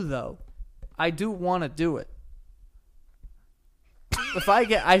 I do though. I do want to do it. If I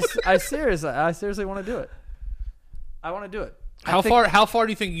get, I seriously want to do it. I want to do it. How far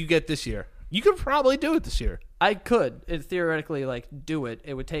do you think you get this year? You could probably do it this year. I could theoretically do it.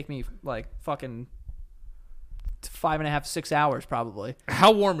 It would take me fucking 5.5, 6 hours probably.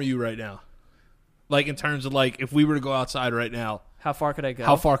 How warm are you right now? In terms of if we were to go outside right now, How far could I go?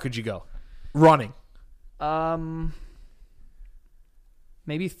 how far could you go? Running.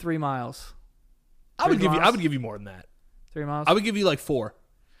 Maybe 3 miles. I would 3 give you. I miles? would give you more than that. 3 miles. I would give you 4,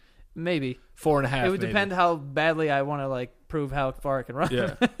 Maybe 4.5. it would maybe. depend how badly I want to prove how far I can run.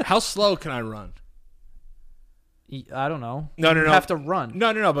 Yeah. How slow can I run? I don't know. No. You have to run.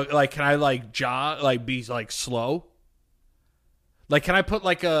 No. But can I jog? Be slow? Can I put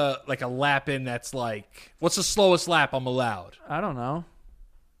a lap in that's what's the slowest lap I'm allowed? I don't know.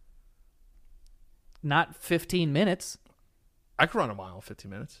 Not 15 minutes. I could run a mile in 15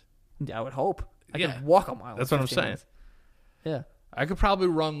 minutes. I would hope. I Yeah. could walk a mile. That's in what I'm 15 saying. minutes. Yeah. I could probably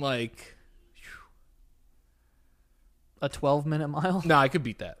run A 12-minute mile? No, I could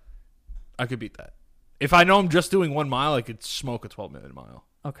beat that. If I know I'm just doing 1 mile, I could smoke a 12-minute mile.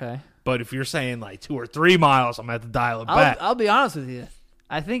 Okay. But if you're saying 2 or 3 miles, I'm gonna have to dial it back. I'll be honest with you.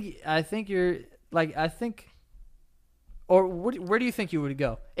 I think you're or where do you think you would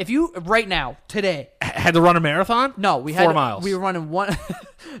go? If you right now, today. Had to run a marathon? No, we 4 had miles. We were running one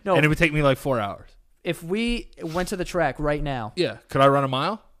No. And it would take me 4 hours. If we went to the track right now, Yeah. Could I run a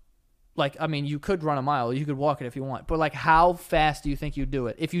mile? you could run a mile, you could walk it if you want. But how fast do you think you'd do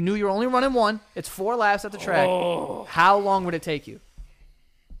it? If you knew you were only running one, it's 4 laps at the track. Oh. How long would it take you?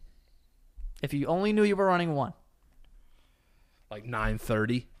 If you only knew you were running one.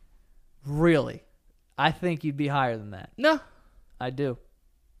 9:30. Really? I think you'd be higher than that. No. I do.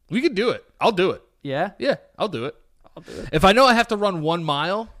 We could do it. I'll do it. Yeah? Yeah, I'll do it. I'll do it. If I know I have to run 1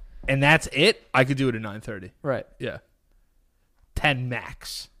 mile and that's it, I could do it at 9:30. Right. Yeah. 10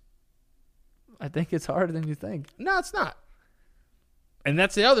 max. I think it's harder than you think. No, it's not. And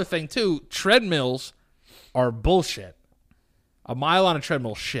that's the other thing, too. Treadmills are bullshit. A mile on a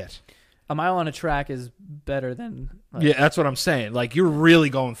treadmill, shit. A mile on a track is better than... Like, Yeah, that's what I'm saying. Like, you're really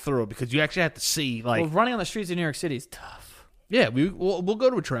going through it because you actually have to see, like... well, running on the streets of New York City is tough. Yeah, we'll go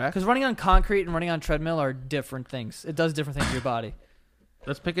to a track. Because running on concrete and running on treadmill are different things. It does different things to your body.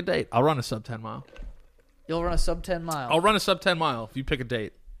 Let's pick a date. I'll run a sub 10 mile. You'll run a sub 10 mile. I'll run a sub 10 mile if you pick a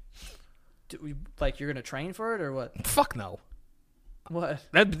date. Like, you're going to train for it or what? Fuck no. What?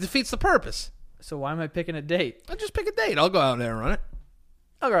 That defeats the purpose. So why am I picking a date? I'll just pick a date. I'll go out there and run it.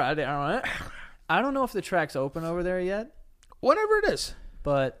 I'll go out there and run it. I don't know if the track's open over there yet, Whatever it is.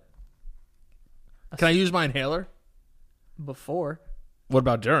 but Can I use my inhaler? before, What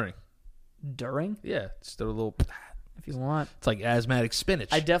about during? during, Yeah, just a little... if you want. It's like asthmatic spinach.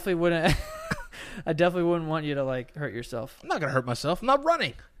 I definitely wouldn't. I definitely wouldn't want you to like hurt yourself. I'm not going to hurt myself. I'm not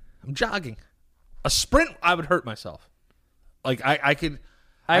running. I'm jogging. A sprint, I would hurt myself. Like, I could...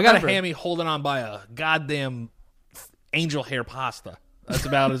 I got a remember. hammy holding on by a goddamn angel hair pasta. That's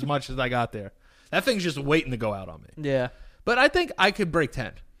about as much as I got there. That thing's just waiting to go out on me. Yeah, But I think I could break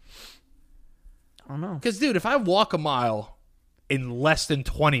 10. I don't know. Because, dude, if I walk a mile in less than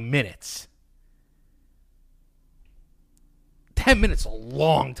 20 minutes, 10 minutes is a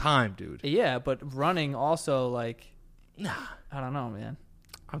long time, dude. Yeah, but running also like Nah. I don't know, man.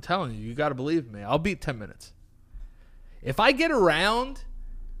 I'm telling you, you got to believe me. I'll beat 10 minutes. If I get around,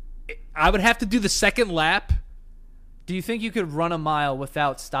 I would have to do the second lap. Do you think you could run a mile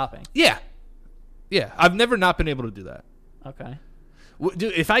without stopping? Yeah. Yeah. I've never not been able to do that. Okay.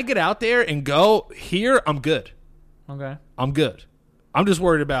 Dude, if I get out there and go here, I'm good. Okay. I'm good. I'm just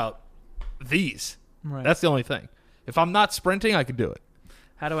worried about these. Right. That's the only thing. If I'm not sprinting, I could do it.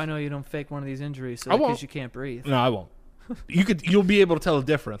 How do I know you don't fake one of these injuries? So I won't. because you can't breathe. No, I won't. You'll be able to tell the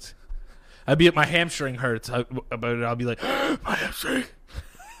difference. I'd be at my hamstring hurts, but I'll be like, my hamstring.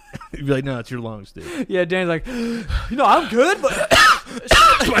 You'd be like, no, it's your lungs, dude. Yeah, Dan's like, I'm good, but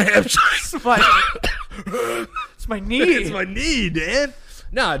It's my hamstring. it's my knee. It's my knee, Dan.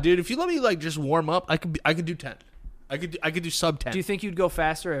 Nah, dude. If you let me like just warm up, I could do 10. I could do sub 10. Do you think you'd go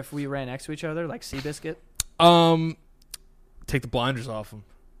faster if we ran next to each other, like Seabiscuit? Take the blinders off him.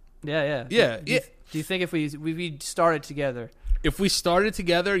 Yeah. Yeah, Do you think if we started together? If we started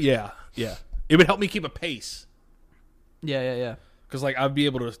together, yeah, it would help me keep a pace. Yeah. Because like I'd be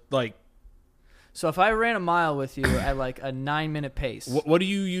able to like. So if I ran a mile with you at like a 9-minute pace, What do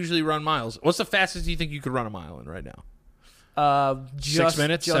you usually run miles? What's the fastest you think you could run a mile in right now? 6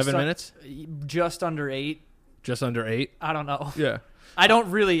 minutes, 7 minutes, just under 8. just under 8. I don't know. Yeah. I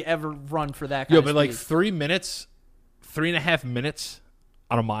don't really ever run for that kind Yeah, of but like speed. 3 minutes, 3.5 minutes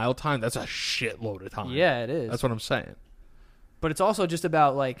on a mile time. That's a shitload of time. Yeah, it is. That's what I'm saying. But it's also just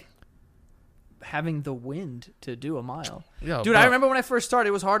about like having the wind to do a mile. Yeah, Dude, I remember when I first started,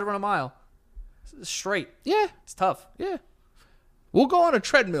 it was hard to run a mile. Straight. Yeah, It's tough. yeah. We'll go on a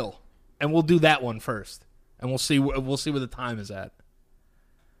treadmill and we'll do that one first, and we'll see where the time is at.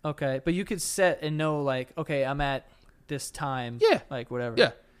 Okay, but you could set and know like, okay, I'm at this time. Yeah. Like whatever.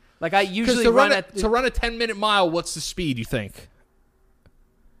 Yeah. Like I Because usually to run at to run a 10-minute mile, what's the speed you think?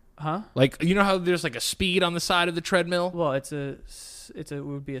 Huh? Like, you know how there's like a speed on the side of the treadmill? Well, it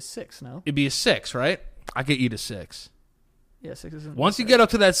would be a 6, no? It'd be a 6, right? I could eat a 6. Yeah, 6 isn't. Once you get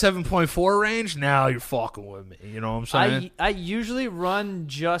up to that 7.4 range, now you're fucking with me. You know what I'm saying? I usually run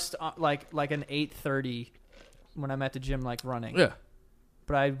just like an 8:30 when I'm at the gym, like running. Yeah.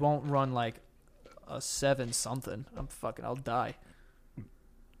 But I won't run like a 7 something. I'll die.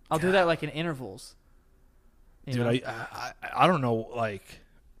 I'll do that like in intervals. You Dude, know? I don't know. Like,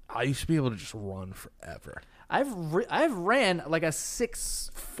 I used to be able to just run forever. I've ran like a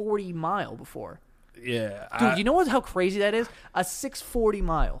 6:40 mile before. Yeah. Dude, you know how crazy that is? A 6:40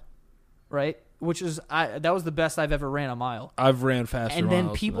 mile, right? Which is that was the best I've ever ran a mile. I've ran faster And then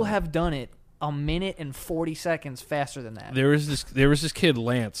miles people than that. have done it a minute and 40 seconds faster than that. There was this kid,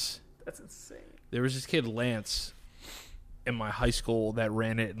 Lance. That's insane. There was this kid, Lance, in my high school that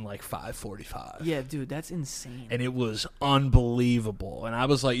ran it in like 5:45. Yeah, dude, that's insane. And it was unbelievable. And I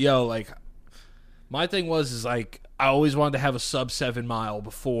was like, yo, like, my thing is like, I always wanted to have a sub 7 mile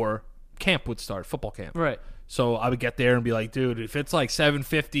before camp would start, football camp. Right. So I would get there and be like, dude, if it's like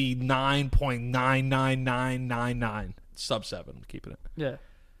 7:59.99999, sub 7, I'm keeping it. Yeah.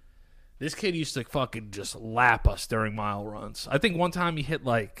 This kid used to fucking just lap us during mile runs. I think one time he hit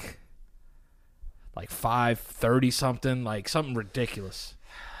like like 5:30 something, like something ridiculous.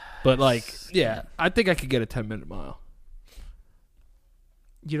 But like, yeah, I think I could get a 10-minute mile.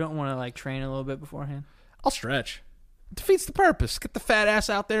 You don't want to like train a little bit beforehand? I'll stretch. It defeats the purpose. Get the fat ass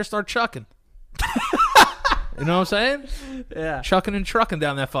out there, start chucking. You know what I'm saying? Yeah. Chucking and trucking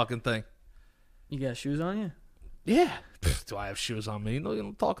down that fucking thing. You got shoes on you? Yeah. Do I have shoes on me? No,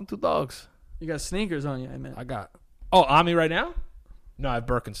 I'm talking to dogs. You got sneakers on you, I meant. I got. Oh, on me right now? No, I have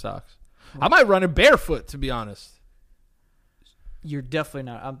Birkenstocks. I might run it barefoot, to be honest. You're definitely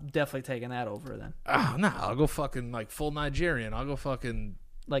not. I'm definitely taking that over then. Oh, no, I'll go fucking like full Nigerian. I'll go fucking.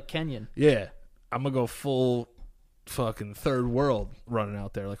 Like Kenyan. Yeah. I'm going to go full fucking third world running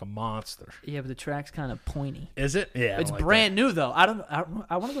out there like a monster. Yeah, but the track's kind of pointy. Is it? Yeah. It's brand new though. I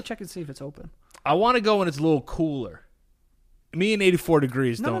want to go check and see if it's open. I want to go when it's a little cooler. Me and 84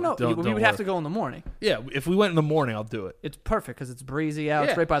 degrees No. We would have to go in the morning. Yeah, if we went in the morning, I'll do it. It's perfect because it's breezy out. Yeah.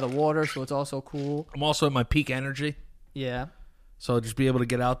 It's right by the water, so it's also cool. I'm also at my peak energy, Yeah. so I'll just be able to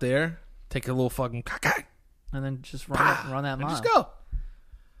get out there, take a little fucking And then just run that and mile. just go.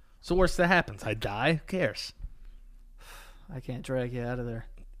 So worst that happens, I die. Who cares? I can't drag you out of there.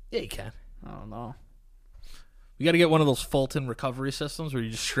 Yeah, you can. I don't know. We got to get one of those Fulton recovery systems where you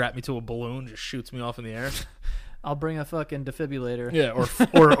just strap me to a balloon, just shoots me off in the air. I'll bring a fucking defibrillator. Yeah,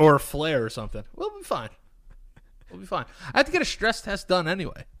 or a flare or something. We'll be fine. We'll be fine. I have to get a stress test done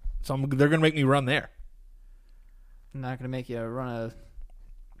anyway, so they're gonna make me run there. I'm not gonna make you run a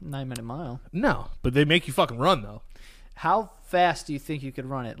 9-minute mile. No, but they make you fucking run though. How fast do you think you could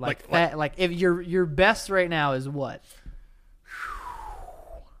run it? Like if your best right now is what?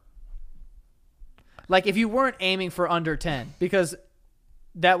 Like if you weren't aiming for under 10, because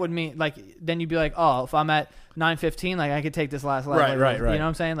that would mean like then you'd be like, oh, if I'm at 9:15, like I could take this last lap. Right. You know what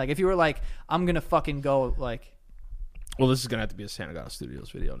I'm saying? Like if you were like, I'm gonna fucking go like. Well, this is gonna have to be a Santa Gata Studios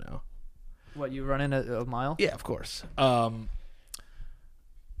video now. What, you running a mile? Yeah, of course. The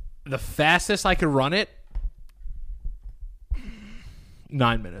fastest I could run it,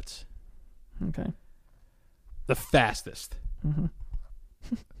 9 minutes. Okay. The fastest. Mm-hmm.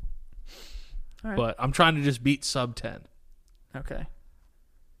 All right. But I'm trying to just beat sub 10. Okay.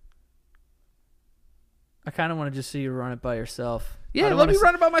 I kind of want to just see you run it by yourself. Yeah, let me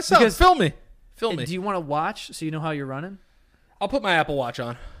run it by myself. Because- Film me. Film me. Do you want to watch so you know how you're running? I'll put my Apple Watch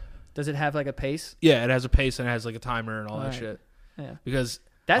on. Does it have like a pace? Yeah, it has a pace and it has like a timer and all that Alright. shit. Yeah. Because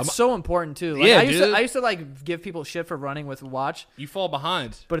That's so important too. Like, Yeah, I used dude. I used to like give people shit for running with a watch, you fall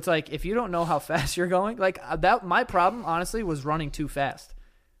behind. but it's like if you don't know how fast you're going, like that. My problem, honestly, was running too fast,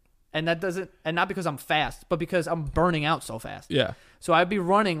 and that doesn't, and not because I'm fast, but because I'm burning out so fast. Yeah. So I'd be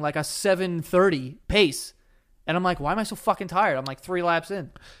running like a 7:30 pace, and I'm like, why am I so fucking tired? I'm like 3 laps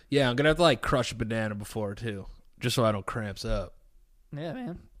in. Yeah, I'm going to have to like crush a banana before too, just so I don't cramps up. Yeah,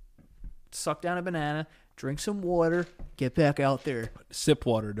 man. Suck down a banana, drink some water, get back out there. Sip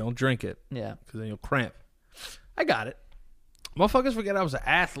water, don't drink it, Yeah. because then you'll cramp. I got it. Motherfuckers forget I was an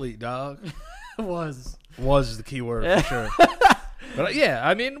athlete, dog. It was. Was the key word for sure. But yeah,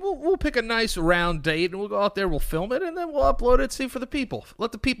 I mean, we'll pick a nice round date and we'll go out there, we'll film it, and then we'll upload it, see for the people.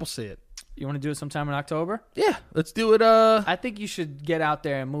 Let the people see it. You want to do it sometime in October? Yeah, let's do it. I think you should get out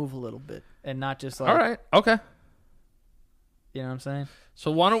there and move a little bit and not just like, All right, okay. You know what I'm saying? So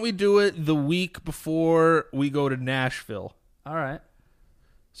why don't we do it the week before we go to Nashville? All right.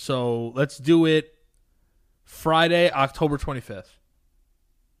 So let's do it Friday, October 25th.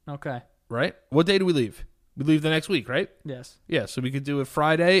 Okay. Right? What day do we leave? We leave the next week, right? Yes. Yeah, so we could do it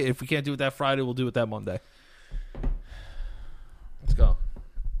Friday. If we can't do it that Friday, we'll do it that Monday. Let's go.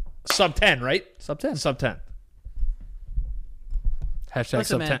 Sub 10, right? Sub 10. Sub 10. Hashtag Listen,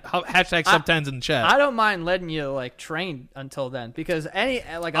 sub man. 10. Hashtag sub 10's in the chat. I don't mind letting you like train until then because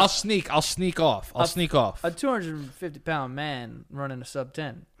I'll sneak off. I'll sneak off. a 250-pound man running a sub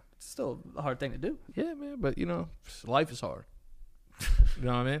 10. It's still a hard thing to do. Yeah, man, but you know, life is hard. You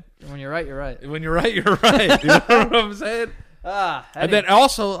know what I mean? When you're right, you're right. When you're right, you're right. You know what I'm saying? And then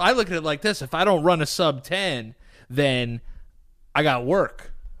also, I look at it like this. If I don't run a sub 10, then I got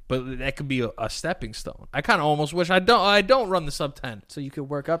work. But that could be a stepping stone. I kind of almost wish I don't run the sub 10. so you could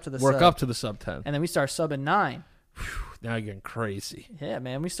work up to the Work sub, up to the sub 10. and then we start subbing 9. Now you're getting crazy. Yeah,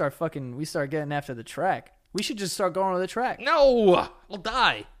 man, we start getting after the track. We should just start going to the track. No, I'll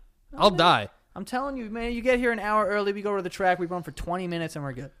die. I'll die. I'm telling you, man, you get here an hour early, we go to the track, we run for 20 minutes, and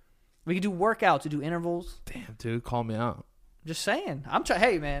we're good. We can do workouts, we do intervals. Damn, dude, call me out. Just saying.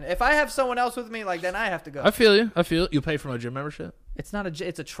 Hey, man, if I have someone else with me, like, then I have to go. I feel you. You pay for my gym membership? It's not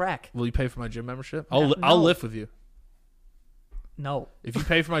it's a track. Will you pay for my gym membership? No. I'll lift with you. No, If you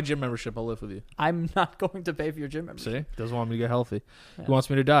pay for my gym membership, I'll live with you. I'm not going to pay for your gym membership. See? Doesn't want me to get healthy. Yeah. He wants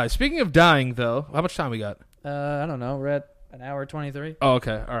me to die. Speaking of dying, though, how much time we got? I don't know. We're at an hour 23. Oh,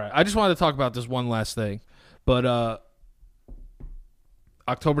 okay. All right. I just wanted to talk about this one last thing. But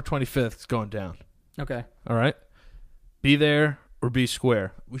October 25th is going down. Okay. All right? Be there or be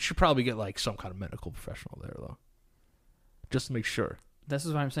square. We should probably get, like, some kind of medical professional there, though. Just to make sure. This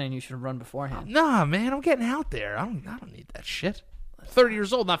is why I'm saying you should run beforehand. Nah, man. I'm getting out there. I don't need that shit. 30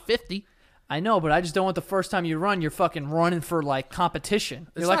 years old, not 50. I know, but I just don't want the first time you run, you're fucking running for, like, competition.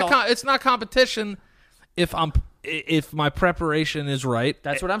 It's, You're like, it's not competition if my preparation is right.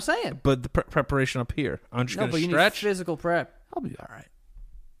 that's what I'm saying. But the preparation up here. I'm just No, going but to you need stretch. physical prep. I'll be all right.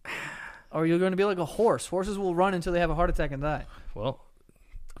 Or you're going to be like a horse. Horses will run until they have a heart attack and die. Well,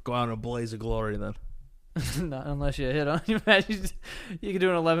 I'll go out in a blaze of glory then. Not unless you hit on. You could do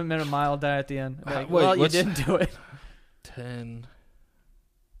an 11-minute mile die at the end. Like, Wait, well, you what's- didn't do it. 10,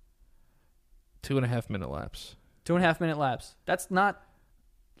 2.5 minute laps. 2.5-minute laps. That's not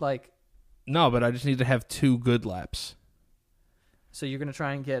like. No, but I just need to have 2 good laps. So you're going to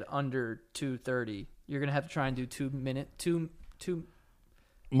try and get under 2:30. You're going to have to try and do 2 minute two.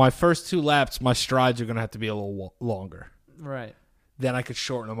 My first 2 laps, my strides are going to have to be a little longer. Right. Then I could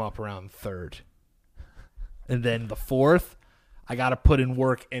shorten them up around third. And then the fourth, I got to put in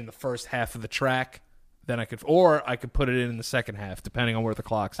work in the first half of the track. Then I could put it in the second half, depending on where the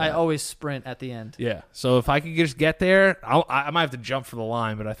clock's I at. always sprint at the end. Yeah. So if I could just get there, I might have to jump for the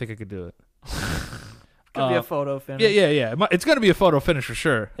line, but I think I could do it. Could be a photo finish. Yeah. It's going to be a photo finish for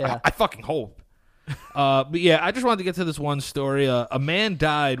sure. Yeah. I fucking hope. But yeah, I just wanted to get to this one story. A man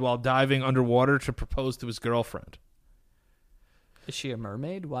died while diving underwater to propose to his girlfriend. Is she a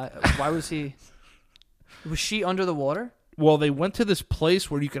mermaid? Why was he? Was she under the water? Well, they went to this place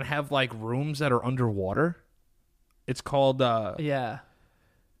where you can have like rooms that are underwater. It's called Yeah.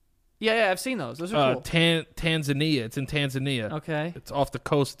 Yeah, I've seen those. Those are cool. Tanzania. It's in Tanzania. Okay. It's off the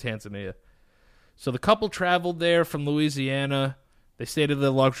coast of Tanzania. So the couple traveled there from Louisiana. They stayed at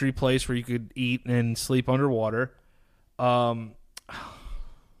the luxury place where you could eat and sleep underwater. Oh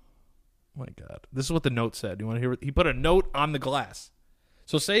my God. This is what the note said. You want to hear? He put a note on the glass.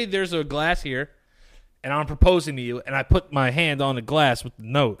 So say there's a glass here, and I'm proposing to you, and I put my hand on the glass with the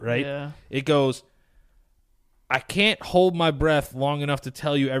note, right? Yeah. It goes, I can't hold my breath long enough to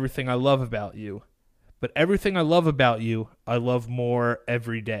tell you everything I love about you, but everything I love about you, I love more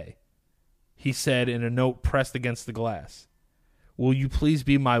every day. He said in a note pressed against the glass. Will you please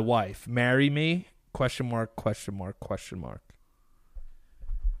be my wife? Marry me? ?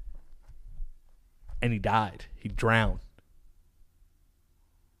 And he died. He drowned.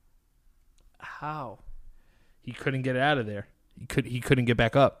 How? He couldn't get out of there. He couldn't get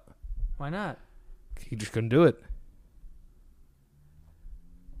back up. Why not? He just couldn't do it.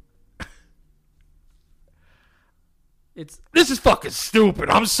 This is fucking stupid.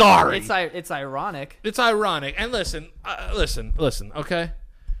 I'm sorry. It's ironic. It's ironic. And listen, okay?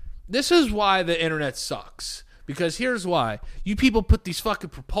 This is why the internet sucks. Because here's why. You people put these fucking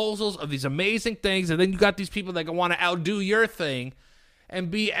proposals of these amazing things, and then you got these people that want to outdo your thing and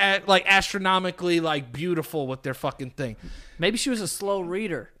be like astronomically like beautiful with their fucking thing. Maybe she was a slow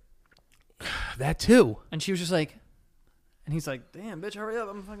reader, That too. and she was just like, and he's like, "Damn, bitch, hurry up!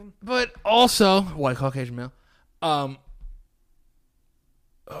 I'm fucking." But also, white Caucasian male.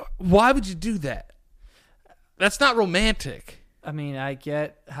 Why would you do that? That's not romantic. I mean, I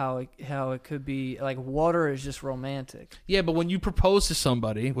get how it could be like water is just romantic. Yeah, but when you propose to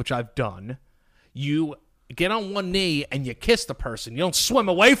somebody, which I've done, you get on one knee and you kiss the person. You don't swim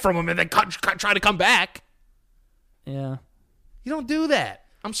away from them and then try to come back. Yeah. You don't do that.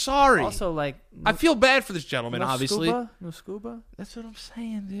 I'm sorry. Also, like, I feel bad for this gentleman, no obviously. No scuba. That's what I'm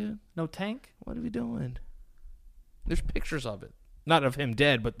saying, dude. No tank. What are we doing? There's pictures of it. Not of him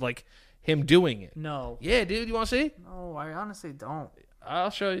dead, but like him doing it. No. Yeah, dude. You want to see? No, I honestly don't. I'll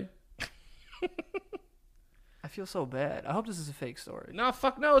show you. I feel so bad. I hope this is a fake story. No,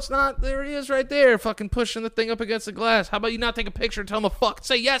 fuck no, it's not. There he is right there, fucking pushing the thing up against the glass. How about you not take a picture and tell him to fuck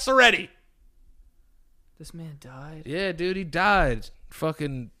say yes already? This man died. Yeah, dude, he died.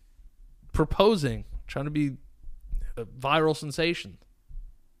 Fucking proposing. Trying to be a viral sensation.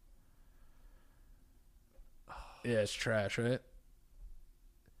 Yeah, it's trash, right?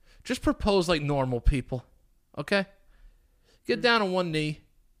 Just propose like normal people, okay? Get down on one knee.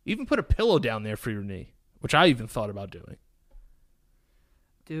 Even put a pillow down there for your knee, which I even thought about doing.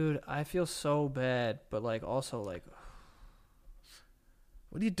 Dude, I feel so bad, but like also like,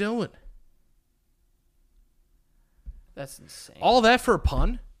 What are you doing? that's insane. All that for a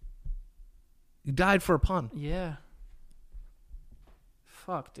pun? You died for a pun. Yeah.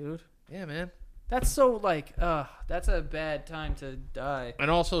 fuck, dude. Yeah, man. That's so like, that's a bad time to die. And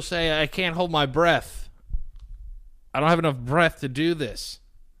also say, I can't hold my breath. I don't have enough breath to do this.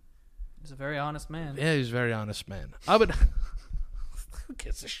 He's a very honest man. Yeah, he's a very honest man. I would. Who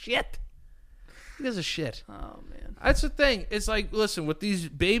gives a shit? Who gives a shit? Oh man. That's the thing. It's like, listen, with these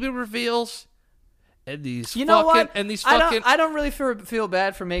baby reveals and these You know fucking what? and these fucking. I don't really feel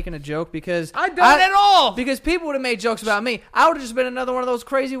bad for making a joke because I don't at all. Because people would have made jokes about me. I would have just been another one of those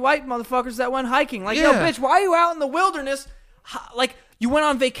crazy white motherfuckers that went hiking. Like, yo, Yeah. bitch, why are you out in the wilderness? Like, you went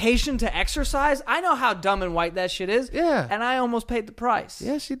on vacation to exercise? I know how dumb and white that shit is. Yeah. And I almost paid the price.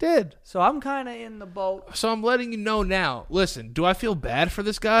 Yes, you did. So I'm kind of in the boat. So I'm letting you know now. Listen, do I feel bad for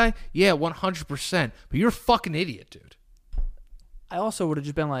this guy? Yeah, 100%. But you're a fucking idiot, dude. I also would have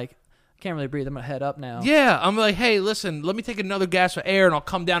just been like, I can't really breathe. I'm going to head up now. Yeah, I'm like, hey, listen, let me take another gas of air and I'll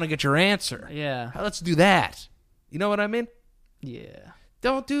come down and get your answer. Yeah. Let's do that. You know what I mean? Yeah.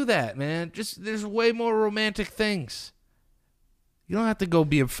 Don't do that, man. Just there's way more romantic things. You don't have to go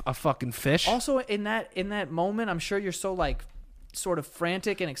be a fucking fish. Also, in that moment, I'm sure you're so like sort of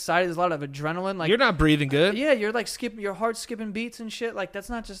frantic and excited. There's a lot of adrenaline. Like you're not breathing good. yeah, you're like your heart's skipping beats and shit. Like that's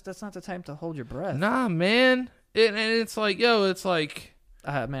not the time to hold your breath. Nah, man. And it's like, yo, it's like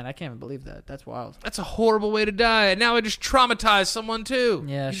Man, I can't even believe that. That's wild. that's a horrible way to die. And now I just traumatized someone too.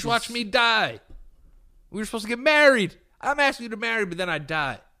 Yeah, you just she's- watched me die. We were supposed to get married. I'm asking you to marry, but then I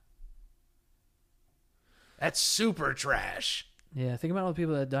die. That's super trash. Yeah, think about all the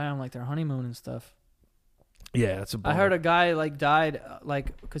people that die on like their honeymoon and stuff. Yeah, that's a bummer. I heard a guy like died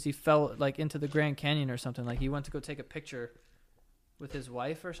like because he fell like into the Grand Canyon or something. Like he went to go take a picture with his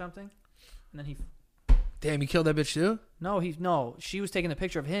wife or something, and then he Damn, you killed that bitch too? she was taking a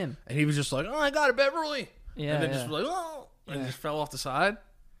picture of him. And he was just like, oh, I got it, Beverly. Yeah, And then yeah. just like, oh, and Yeah. just fell off the side.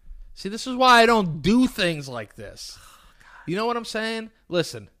 See, this is why I don't do things like this. You know what I'm saying?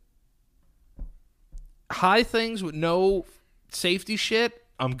 Listen, high things with no safety shit,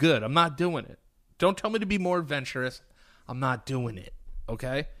 I'm good. I'm not doing it. Don't tell me to be more adventurous. I'm not doing it.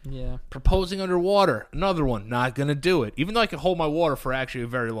 Okay? Yeah. Proposing underwater, another one. Not gonna do it. Even though I can hold my water for actually a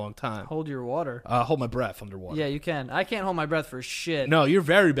very long time. Hold your water. Hold my breath underwater. Yeah, you can. I can't hold my breath for shit. No, you're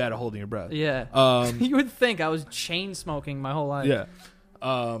very bad at holding your breath. Yeah. You would think I was chain smoking my whole life. Yeah.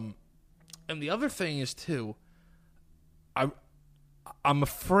 And the other thing is too, I'm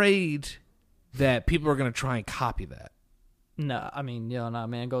afraid that people are gonna try and copy that. No, I mean, no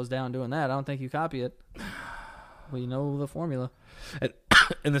man goes down doing that. I don't think you copy it. Well, you know the formula.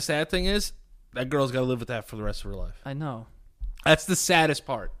 And the sad thing is, that girl's got to live with that for the rest of her life. I know. That's the saddest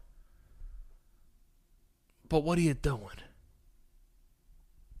part. But what are you doing?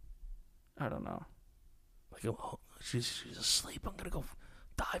 I don't know. Like, oh, she's asleep. I'm gonna go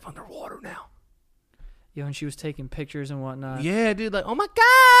dive underwater now. Yeah, when she was taking pictures and whatnot. Yeah, dude. Like, oh my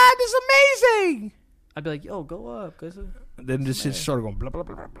god, this is amazing. I'd be like, yo, go up. Cause it's Then this shit started going blah blah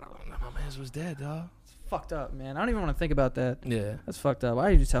blah blah blah. My man was dead, dog. fucked up, man. I don't even want to think about that. Yeah, That's fucked up.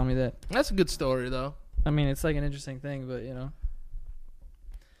 Why did you tell me that? that's a good story though. I mean, it's like an interesting thing, but you know.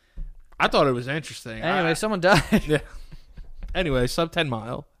 I thought it was interesting. Anyway, someone died. Yeah. Anyway, sub 10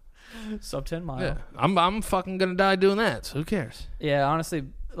 mile. Sub 10 mile. Yeah, I'm fucking gonna die doing that. So who cares? Yeah, honestly,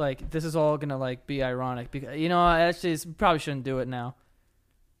 like this is all gonna like be ironic because actually probably shouldn't do it now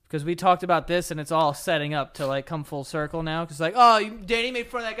because we talked about this and it's all setting up to like come full circle now because like Danny made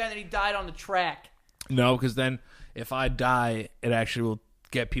fun of that guy and then he died on the track. No, because then if I die, it actually will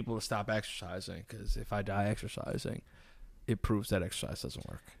get people to stop exercising. Because if I die exercising, it proves that exercise doesn't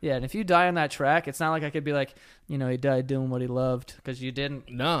work. Yeah, and if you die on that track, it's not like I could be like he died doing what he loved because you didn't.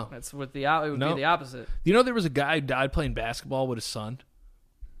 No, That's what it would be the opposite. you know there was a guy who died playing basketball with his son.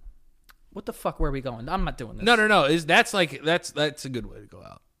 What the fuck? Where are we going? I'm not doing this. No. That's a good way to go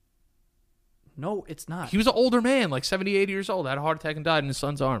out. No, it's not. He was an older man, like 70, 80 years old, had a heart attack and died in his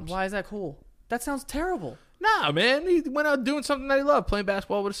son's arms. Why is that cool? That sounds terrible. Nah, man, he went out doing something that he loved, playing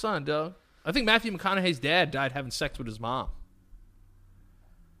basketball with his son, dog. I think Matthew McConaughey's dad died having sex with his mom.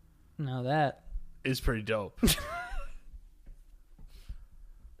 Now that Is pretty dope.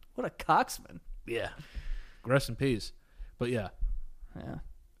 what a coxman. Yeah. Rest in peace. But yeah. Yeah.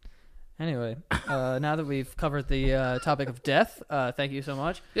 Anyway, now that we've covered the topic of death, thank you so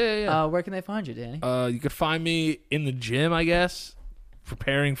much. Yeah. Where can they find you, Danny? You could find me in the gym, I guess,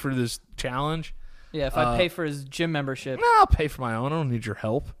 preparing for this challenge. Yeah, if I pay for his gym membership, No, I'll pay for my own. I don't need your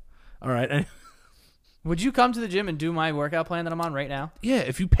help. All right. would you come to the gym and do my workout plan that I'm on right now? Yeah,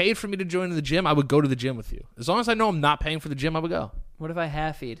 if you paid for me to join the gym, I would go to the gym with you. As long as I know I'm not paying for the gym, I would go. What if I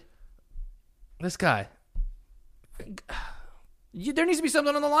half feed? This guy. There needs to be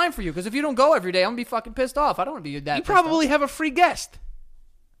something on the line for you because if you don't go every day, I'm gonna be fucking pissed off. I don't want to be that. You pissed off. probably have a free guest.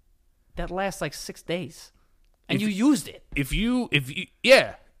 that lasts like 6 days, and you used it. If you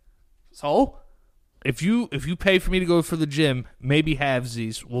yeah. So If you pay for me to go for the gym, maybe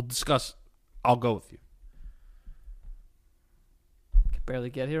halvesies. We'll discuss. I'll go with you. can barely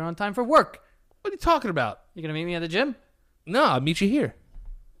get here on time for work. What are you talking about? You gonna meet me at the gym? No, I'll meet you here.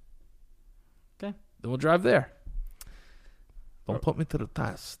 Okay. Then we'll drive there. Don't put me to the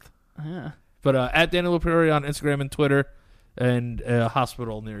test. Yeah. But at Daniel Priori on Instagram and Twitter, and a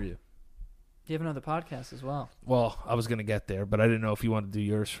hospital near you. You have another podcast as well. Well, I was gonna get there, but I didn't know if you wanted to do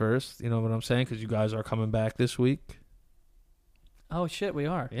yours first. You know what I'm saying? Because you guys are coming back this week. Oh shit, we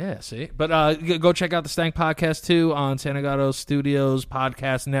are. Yeah, see. But go check out the Stank Podcast too on Santagato Studios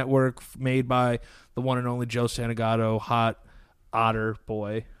podcast network, made by the one and only Joe Santagato, hot otter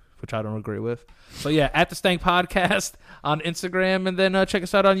boy, which I don't agree with. But yeah, at the Stank Podcast on Instagram, and then check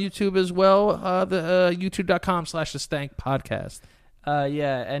us out on YouTube as well. The YouTube.com/the Stank Podcast.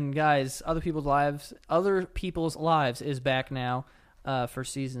 Yeah, and guys, Other People's Lives is back now for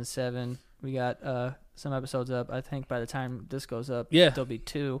season 7. We got some episodes up. I think by the time this goes up, Yeah. there'll be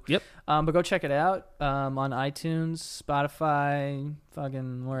 2. Yep. But go check it out on iTunes, Spotify,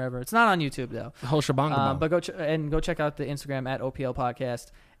 fucking wherever. It's not on YouTube though. The whole shebang. But go check out the Instagram at OPL Podcast,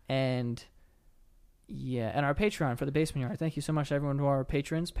 and yeah, and our Patreon for the Basement Yard. Thank you so much to everyone who are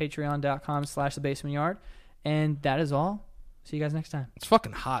patrons. Patreon.com/the Basement Yard, and that is all. See you guys next time. It's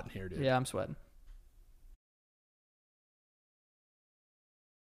fucking hot in here, dude. Yeah, I'm sweating.